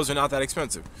 your egos are not that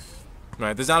expensive.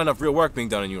 Right? There's not enough real work being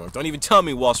done in New York. Don't even tell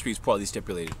me Wall Street's poorly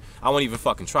stipulated. I won't even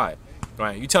fucking try it.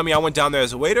 Right? You tell me I went down there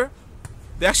as a waiter?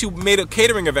 They actually made a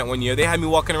catering event one year. They had me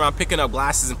walking around picking up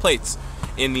glasses and plates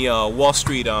in the Wall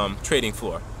Street trading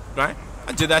floor. Right?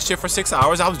 I did that shit for 6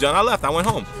 hours. I was done. I left. I went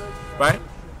home. Right?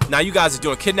 Now you guys are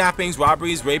doing kidnappings,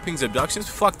 robberies, rapings, abductions.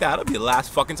 Fuck that. It'll be the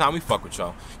last fucking time we fuck with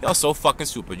y'all. Y'all so fucking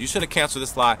stupid. You should have canceled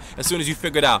this lie as soon as you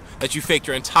figured out that you faked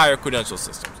your entire credential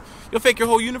systems. You'll fake your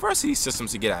whole university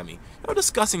systems to get at me. You're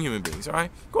disgusting human beings,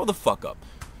 alright? Grow the fuck up.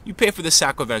 You pay for this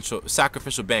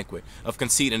sacrificial banquet of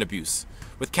conceit and abuse.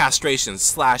 With castrations,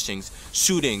 slashings,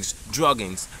 shootings,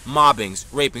 druggings, mobbings,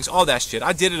 rapings, all that shit.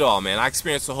 I did it all, man. I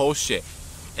experienced the whole shit.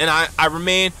 And I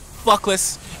remain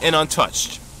fuckless and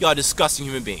untouched. Y'all disgusting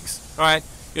human beings, alright?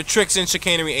 Your tricks and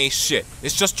chicanery ain't shit.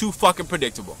 It's just too fucking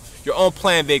predictable. Your own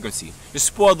planned vagrancy. You're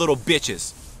spoiled little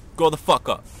bitches. Grow the fuck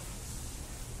up.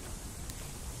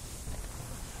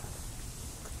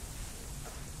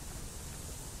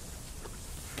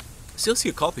 Still see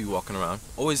a couple of you walking around,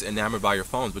 always enamored by your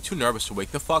phones, but too nervous to wake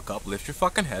the fuck up, lift your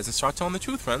fucking heads, and start telling the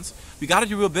truth, friends. We gotta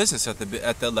do real business at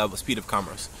the level, speed of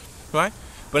commerce, right?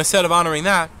 But instead of honoring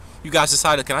that, you guys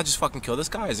decided, can I just fucking kill this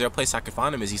guy? Is there a place I can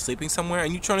find him? Is he sleeping somewhere?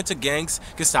 And you turn into gangs,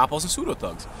 Gestapos, and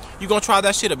pseudo-thugs. You gonna try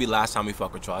that shit? It'll be the last time we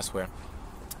fuck with you, I swear.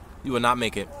 You will not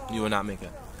make it. You will not make it.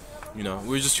 You know,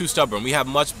 we're just too stubborn. We have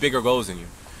much bigger goals than you.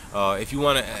 If you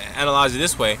want to analyze it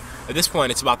this way, at this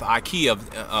point, it's about the IQ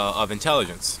of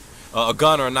intelligence. A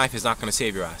gun or a knife is not going to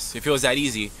save your ass. If it was that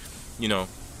easy, you know,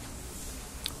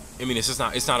 I mean, it's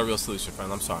not a real solution,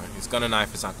 friend. I'm sorry. It's gun or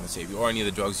knife is not going to save you, or any of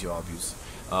the drugs you all abuse.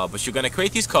 But you're going to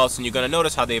create these cults, and you're going to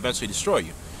notice how they eventually destroy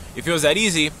you. If it was that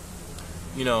easy,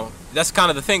 you know, that's kind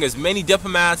of the thing, is many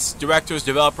diplomats, directors,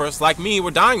 developers, like me,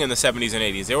 were dying in the 70s and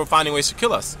 80s. They were finding ways to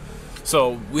kill us.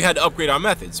 So we had to upgrade our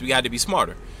methods. We had to be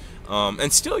smarter.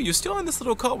 And still, you're still in this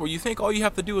little cult where you think all you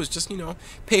have to do is just, you know,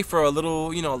 pay for a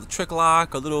little, you know, trick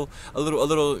lock, a little,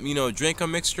 you know, drink a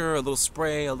mixture, a little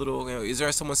spray, a little, you know, is there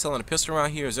someone selling a pistol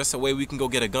around here? Is there a way we can go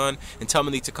get a gun and tell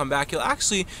me to come back? You'll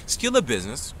actually steal a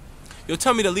business. You'll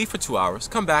tell me to leave for 2 hours,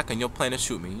 come back, and you'll plan to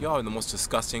shoot me. Y'all are the most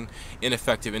disgusting,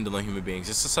 ineffective, indolent human beings.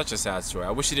 It's just such a sad story.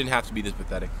 I wish it didn't have to be this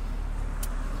pathetic.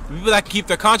 The people that can keep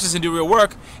their conscience and do real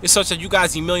work is such that you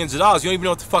guys need millions of dollars. You don't even know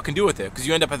what to fucking do with it, because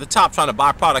you end up at the top trying to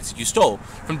buy products that you stole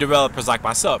from developers like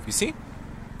myself. You see?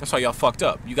 That's why y'all fucked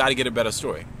up. You got to get a better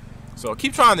story. So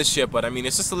keep trying this shit, but I mean,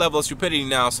 it's just a level of stupidity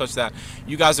now such that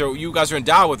you guys are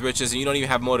endowed with riches and you don't even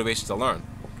have motivation to learn.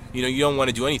 You know, you don't want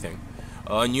to do anything.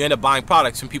 And you end up buying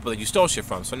products from people that you stole shit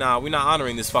from. So now we're not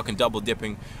honoring this fucking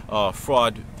double-dipping,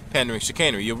 fraud, pandering,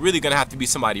 chicanery. You're really going to have to be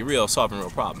somebody real solving real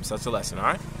problems. That's the lesson, all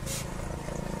right?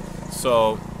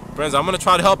 So, friends, I'm going to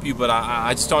try to help you, but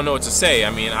I just don't know what to say. I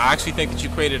mean, I actually think that you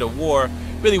created a war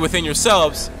really within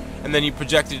yourselves, and then you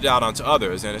projected it out onto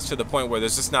others. And it's to the point where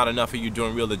there's just not enough of you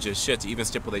doing real legit shit to even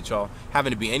stipulate y'all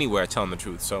having to be anywhere telling the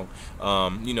truth. So,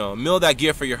 you know, mill that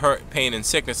gear for your hurt, pain, and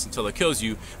sickness until it kills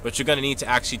you, but you're going to need to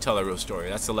actually tell a real story.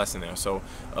 That's the lesson there. So,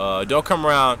 don't come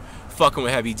around fucking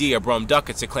with Heavy D or Brum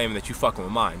Duckets and claiming that you fucking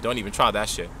with mine. Don't even try that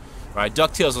shit. Right?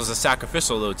 DuckTales was a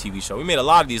sacrificial little TV show. We made a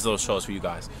lot of these little shows for you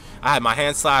guys. I had my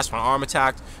hand slashed, my arm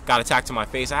attacked, got attacked in my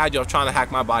face. I had y'all trying to hack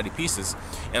my body to pieces.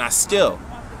 And I still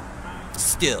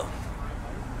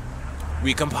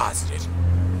recomposited.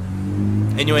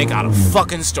 And you ain't got a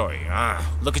fucking story.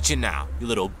 Look at you now, you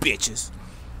little bitches.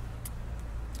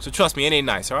 So trust me, it ain't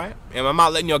nice, alright? And I'm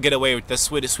not letting y'all get away with that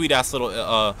sweet-ass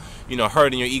little, you know,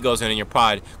 hurt in your egos and in your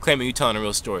pride, claiming you telling a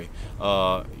real story.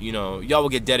 You know, y'all will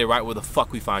get deaded right where the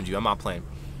fuck we find you. I'm not playing.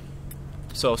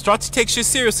 So start to take shit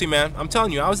seriously, man. I'm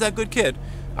telling you, I was that good kid.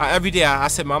 Every day I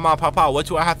said, Mama, Papa, what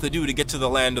do I have to do to get to the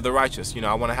land of the righteous? You know,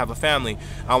 I want to have a family.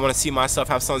 I want to see myself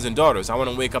have sons and daughters. I want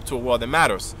to wake up to a world that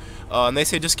matters. And they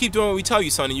say, just keep doing what we tell you,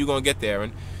 son, and you're going to get there.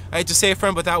 And I hate to say it,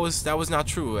 friend, but that was not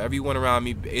true. Everyone around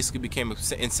me basically became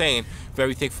insane for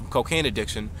everything from cocaine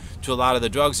addiction to a lot of the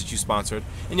drugs that you sponsored.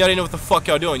 And y'all didn't know what the fuck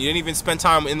y'all doing. You didn't even spend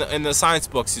time in the science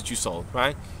books that you sold,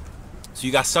 right? So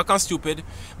you got stuck on stupid,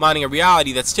 minding a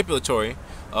reality that's stipulatory,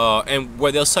 and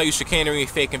where they'll sell you chicanery,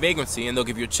 fake, and vagrancy, and they'll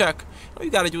give you a check. All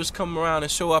you got to do is come around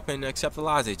and show up and accept the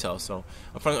lies they tell. So,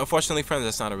 unfortunately, friends,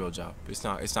 that's not a real job. It's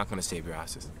not going to save your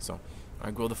asses. So, all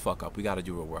right, grow the fuck up. We got to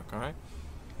do real work, all right?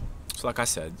 So like I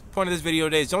said, the point of this video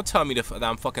today is don't tell me that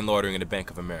I'm fucking loitering in the Bank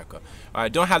of America.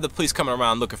 Alright, don't have the police coming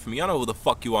around looking for me. I know who the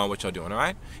fuck you are and what y'all doing,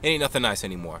 alright? It ain't nothing nice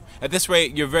anymore. At this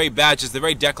rate, your very badges, the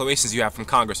very declarations you have from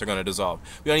Congress are going to dissolve.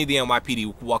 We don't need the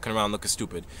NYPD walking around looking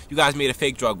stupid. You guys made a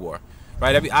fake drug war.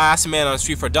 Right? I asked a man on the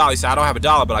street for $1. He said, I don't have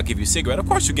 $1, but I'll give you a cigarette. Of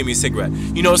course you give me a cigarette.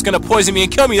 You know it's going to poison me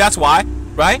and kill me, that's why.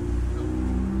 Right?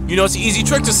 You know it's an easy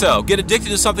trick to sell. Get addicted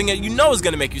to something that you know is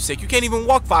going to make you sick. You can't even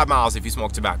walk 5 miles if you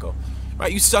smoke tobacco.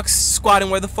 Right, you stuck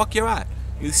squatting where the fuck you're at.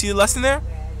 You see the lesson there?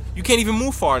 You can't even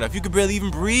move far enough. You could barely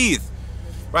even breathe.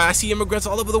 Right, I see immigrants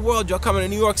all over the world. Y'all coming to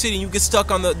New York City and you get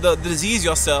stuck on the disease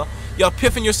y'all sell. Y'all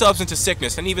piffing yourselves into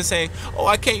sickness and even saying, oh,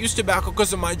 I can't use tobacco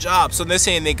because of my job. So they're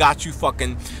saying they got you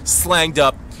fucking slanged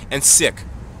up and sick.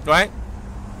 Right?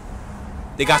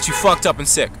 They got you fucked up and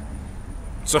sick.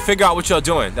 So figure out what y'all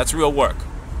doing. That's real work.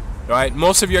 Right?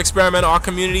 Most of your experimental art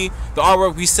community, the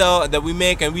artwork we sell, that we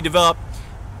make and we develop,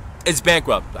 it's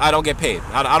bankrupt. I don't get paid.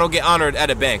 I don't get honored at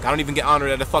a bank. I don't even get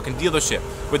honored at a fucking dealership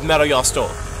with metal y'all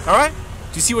stole. Alright?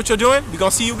 Do you see what you're doing? We're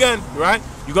gonna see you again, right?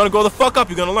 You're gonna grow the fuck up,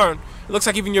 you're gonna learn. It looks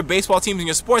like even your baseball teams and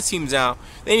your sports teams now,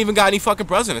 they ain't even got any fucking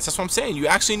presidents. That's what I'm saying. You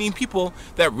actually need people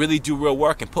that really do real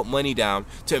work and put money down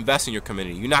to invest in your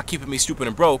community. You're not keeping me stupid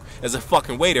and broke as a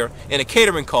fucking waiter in a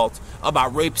catering cult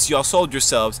about rapes y'all sold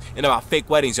yourselves and about fake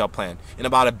weddings y'all planned and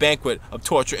about a banquet of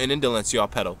torture and indolence y'all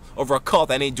peddle over a cult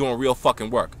that ain't doing real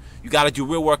fucking work. You gotta do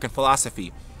real work in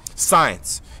philosophy,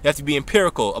 science. You have to be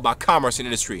empirical about commerce and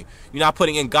industry. You're not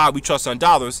putting in God we trust on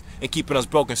dollars and keeping us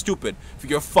broke and stupid for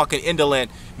your fucking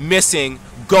indolent, missing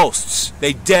ghosts.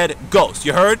 They dead ghosts.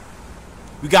 You heard?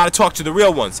 We gotta talk to the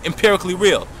real ones, empirically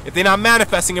real. If they're not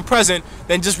manifesting and present,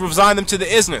 then just resign them to the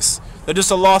isness. They're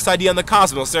just a lost idea in the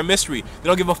cosmos. They're a mystery. They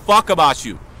don't give a fuck about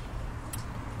you.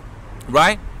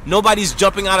 Right? Nobody's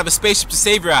jumping out of a spaceship to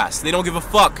save your ass. They don't give a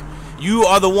fuck. You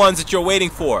are the ones that you're waiting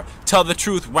for. Tell the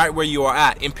truth right where you are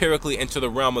at, empirically into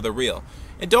the realm of the real.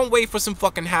 And don't wait for some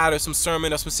fucking hat or some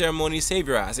sermon or some ceremony to save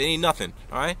your ass. It ain't nothing,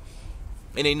 alright?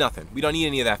 It ain't nothing. We don't need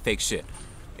any of that fake shit.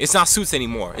 It's not suits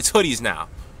anymore. It's hoodies now.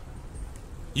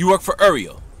 You work for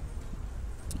Uriel.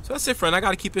 So that's it, friend. I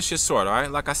gotta keep this shit short, alright?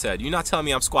 Like I said, you're not telling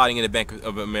me I'm squatting in the Bank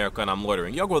of America and I'm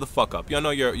loitering. Y'all grow the fuck up. Y'all know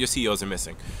your CEOs are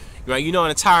missing. Right? You know an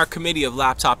entire committee of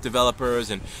laptop developers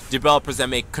and developers that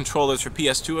make controllers for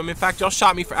PS2. I mean, in fact, y'all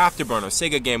shot me for Afterburner,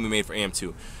 Sega game we made for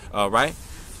AM2, right?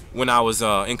 When I was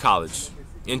in college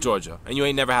in Georgia. And you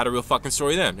ain't never had a real fucking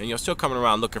story then. And you're still coming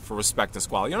around looking for respect and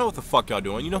squalor. You know what the fuck y'all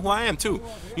doing. You know who I am, too.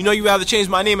 You know you'd rather change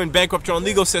my name and bankrupt your own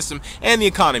legal system and the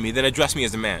economy than address me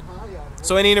as a man.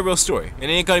 So it ain't a real story. And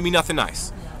it ain't gonna be nothing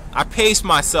nice. I paced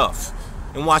myself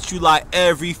and watch you lie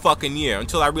every fucking year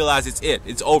until I realize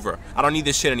it's over. I don't need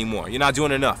this shit anymore. You're not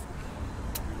doing enough.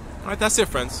 Alright, that's it,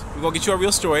 friends. We're gonna get you a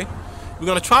real story. We're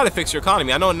gonna try to fix your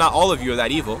economy. I know not all of you are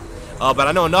that evil, but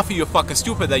I know enough of you are fucking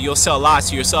stupid that you'll sell lies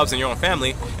to yourselves and your own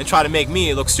family and try to make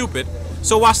me look stupid.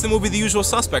 So watch the movie The Usual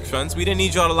Suspects, friends. We didn't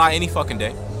need y'all to lie any fucking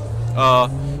day.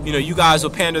 You know, you guys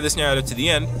will pander this narrative to the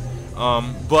end.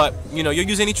 But, you know, you'll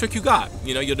use any trick you got.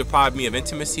 You know, you'll deprive me of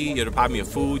intimacy, you'll deprive me of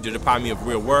food, you'll deprive me of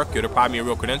real work, you'll deprive me of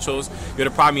real credentials, you'll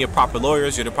deprive me of proper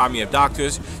lawyers, you'll deprive me of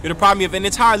doctors, you'll deprive me of an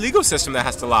entire legal system that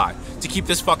has to lie to keep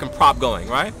this fucking prop going,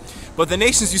 right? But the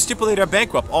nations you stipulate are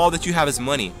bankrupt. All that you have is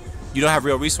money. You don't have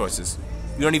real resources.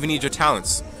 You don't even need your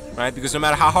talents, right? Because no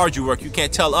matter how hard you work, you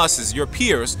can't tell us as your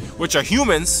peers, which are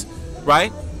humans,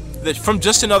 right, that from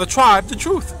just another tribe, the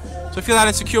truth. So if you're that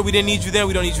insecure, we didn't need you then,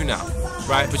 we don't need you now.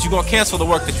 Right? But you're going to cancel the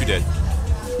work that you did.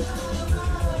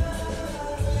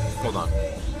 Hold on.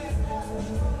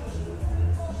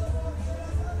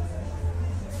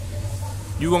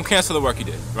 You're going to cancel the work you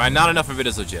did. Right? Not enough of it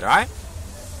is legit. Alright?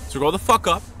 So grow the fuck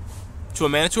up. To a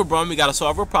man and to a woman, we got to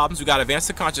solve our problems. We got to advance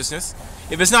the consciousness.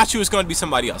 If it's not you, it's going to be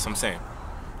somebody else, I'm saying.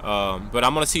 But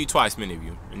I'm going to see you twice, many of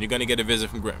you. And you're going to get a visit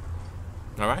from Grim.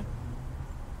 All right?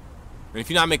 And if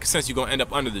you're not making sense, you're going to end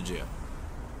up under the jail.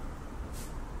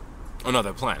 On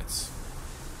other planets.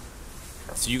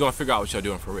 So you're going to figure out what y'all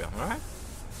doing for real. All right?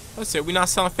 That's it. We're not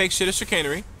selling fake shit or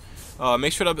chicanery.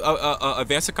 Make sure to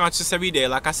advance the consciousness every day.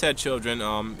 Like I said, children,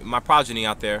 my progeny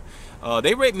out there,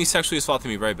 they raped me, sexually assaulted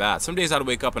me very bad. Some days I'd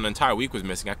wake up and an entire week was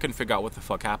missing. I couldn't figure out what the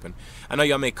fuck happened. I know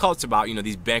y'all make cults about, you know,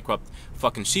 these bankrupt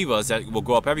fucking Shivas that will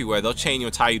go up everywhere. They'll chain you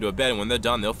and tie you to a bed, and when they're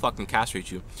done, they'll fucking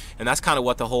castrate you. And that's kind of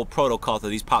what the whole proto-cult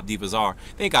of these pop divas are.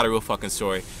 They ain't got a real fucking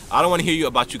story. I don't want to hear you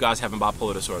about you guys having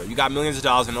bipolar disorder. You got millions of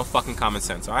dollars and no fucking common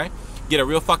sense, alright? Get a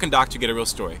real fucking doctor, get a real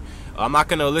story. I'm not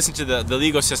going to listen to the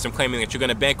legal system claiming that you're going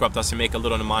to bankrupt us and make a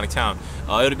little mnemonic town.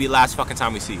 It'll be the last fucking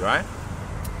time we see you, alright?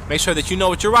 Make sure that you know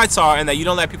what your rights are and that you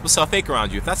don't let people sell fake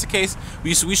around you. If that's the case,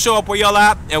 we show up where y'all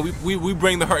at and we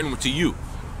bring the hurting to you.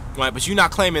 Right? But you're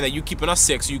not claiming that you're keeping us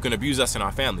sick so you can abuse us and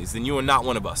our families. Then you are not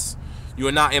one of us. You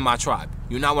are not in my tribe.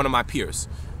 You're not one of my peers.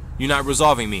 You're not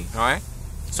resolving me, alright?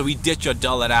 So we ditch your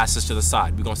dull asses to the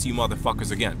side. We're going to see you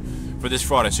motherfuckers again for this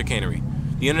fraud and chicanery.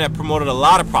 The internet promoted a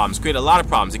lot of problems, created a lot of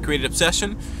problems. It created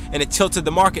obsession, and it tilted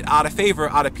the market out of favor,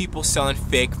 out of people selling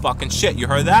fake fucking shit. You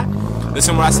heard that?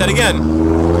 Listen what I said again.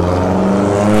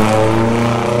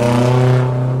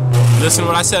 Listen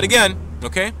what I said again,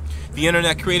 okay? The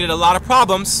internet created a lot of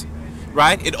problems,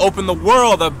 right? It opened the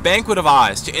world, a banquet of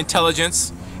eyes, to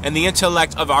intelligence and the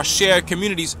intellect of our shared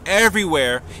communities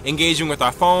everywhere, engaging with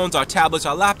our phones, our tablets,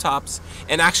 our laptops,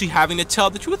 and actually having to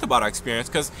tell the truth about our experience,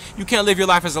 because you can't live your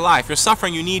life as a lie. If you're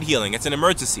suffering, you need healing. It's an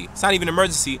emergency. It's not even an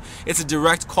emergency. It's a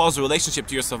direct causal relationship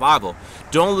to your survival.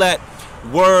 Don't let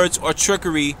words or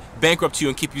trickery bankrupt you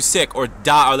and keep you sick or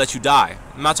die or let you die.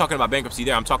 I'm not talking about bankruptcy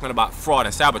there. I'm talking about fraud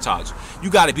and sabotage.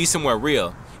 You got to be somewhere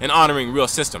real and honoring real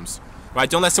systems. Right?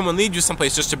 Don't let someone lead you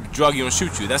someplace just to drug you and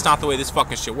shoot you. That's not the way this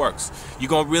fucking shit works. You're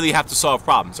going to really have to solve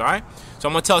problems, alright? So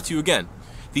I'm going to tell it to you again.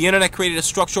 The internet created a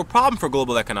structural problem for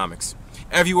global economics.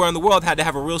 Everywhere in the world had to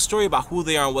have a real story about who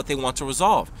they are and what they want to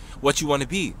resolve, what you want to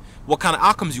be, what kind of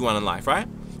outcomes you want in life, right?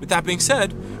 With that being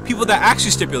said, people that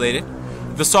actually stipulated,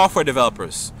 the software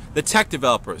developers, the tech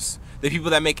developers, the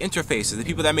people that make interfaces, the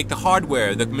people that make the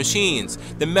hardware, the machines,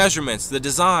 the measurements, the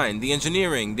design, the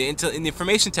engineering, the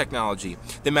information technology,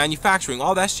 the manufacturing,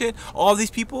 all that shit, all these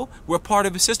people were part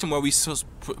of a system where we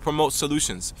promote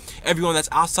solutions. Everyone that's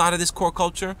outside of this core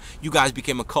culture, you guys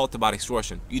became a cult about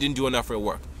extortion. You didn't do enough real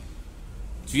work.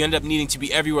 So you end up needing to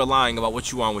be everywhere lying about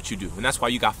what you are and what you do. And that's why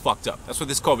you got fucked up. That's what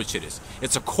this COVID shit is.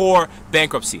 It's a core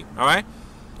bankruptcy, alright?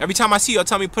 Every time I see you, I'll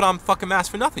tell me put on fucking mask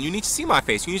for nothing. You need to see my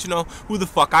face. You need to know who the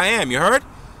fuck I am. You heard?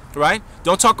 Right?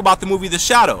 Don't talk about the movie The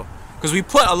Shadow. Because we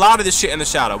put a lot of this shit in the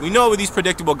shadow. We know what these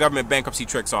predictable government bankruptcy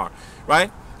tricks are.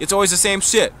 Right? It's always the same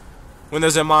shit when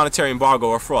there's a monetary embargo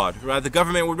or fraud. Right? The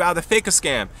government would rather fake a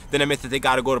scam than admit that they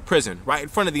got to go to prison. Right in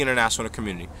front of the international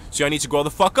community. So y'all need to grow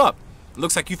the fuck up. It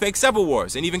looks like you faked several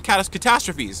wars and even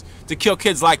catastrophes to kill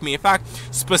kids like me. In fact,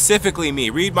 specifically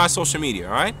me. Read my social media.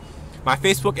 Alright? My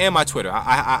Facebook and my Twitter.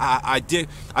 I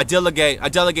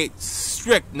delegate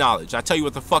strict knowledge. I tell you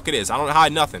what the fuck it is. I don't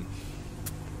hide nothing.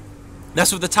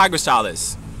 That's what the Tiger style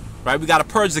is. Right? We got to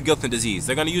purge the guilt and disease.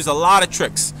 They're going to use a lot of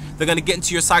tricks. They're going to get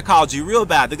into your psychology real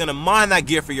bad. They're going to mine that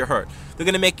gear for your hurt. They're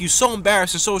going to make you so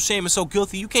embarrassed and so ashamed and so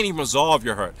guilty you can't even resolve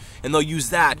your hurt. And they'll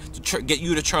use that to get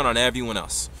you to turn on everyone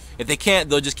else. If they can't,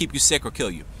 they'll just keep you sick or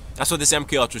kill you. That's what this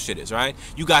MK Ultra shit is, right?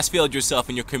 You guys failed yourself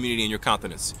in your community and your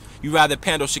continence. You rather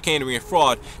pandle chicanery and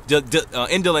fraud,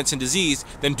 indolence and disease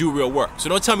than do real work. So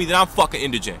don't tell me that I'm fucking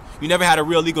indigent. You never had a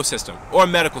real legal system, or a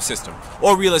medical system,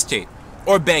 or real estate,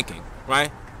 or banking, right?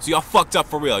 So y'all fucked up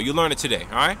for real. You learn it today,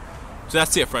 alright? So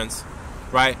that's it, friends,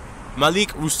 right?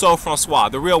 Malik Rousseau Francois,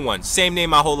 the real one. Same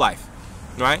name my whole life,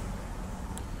 right?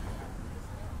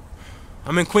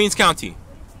 I'm in Queens County,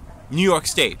 New York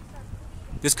State.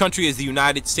 This country is the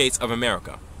United States of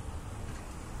America.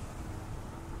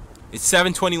 It's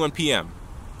 7:21 p.m.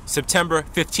 September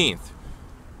 15th,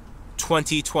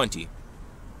 2020.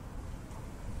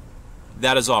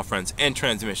 That is all, friends. End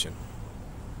transmission.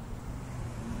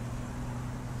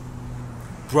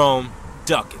 Brome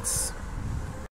ducats.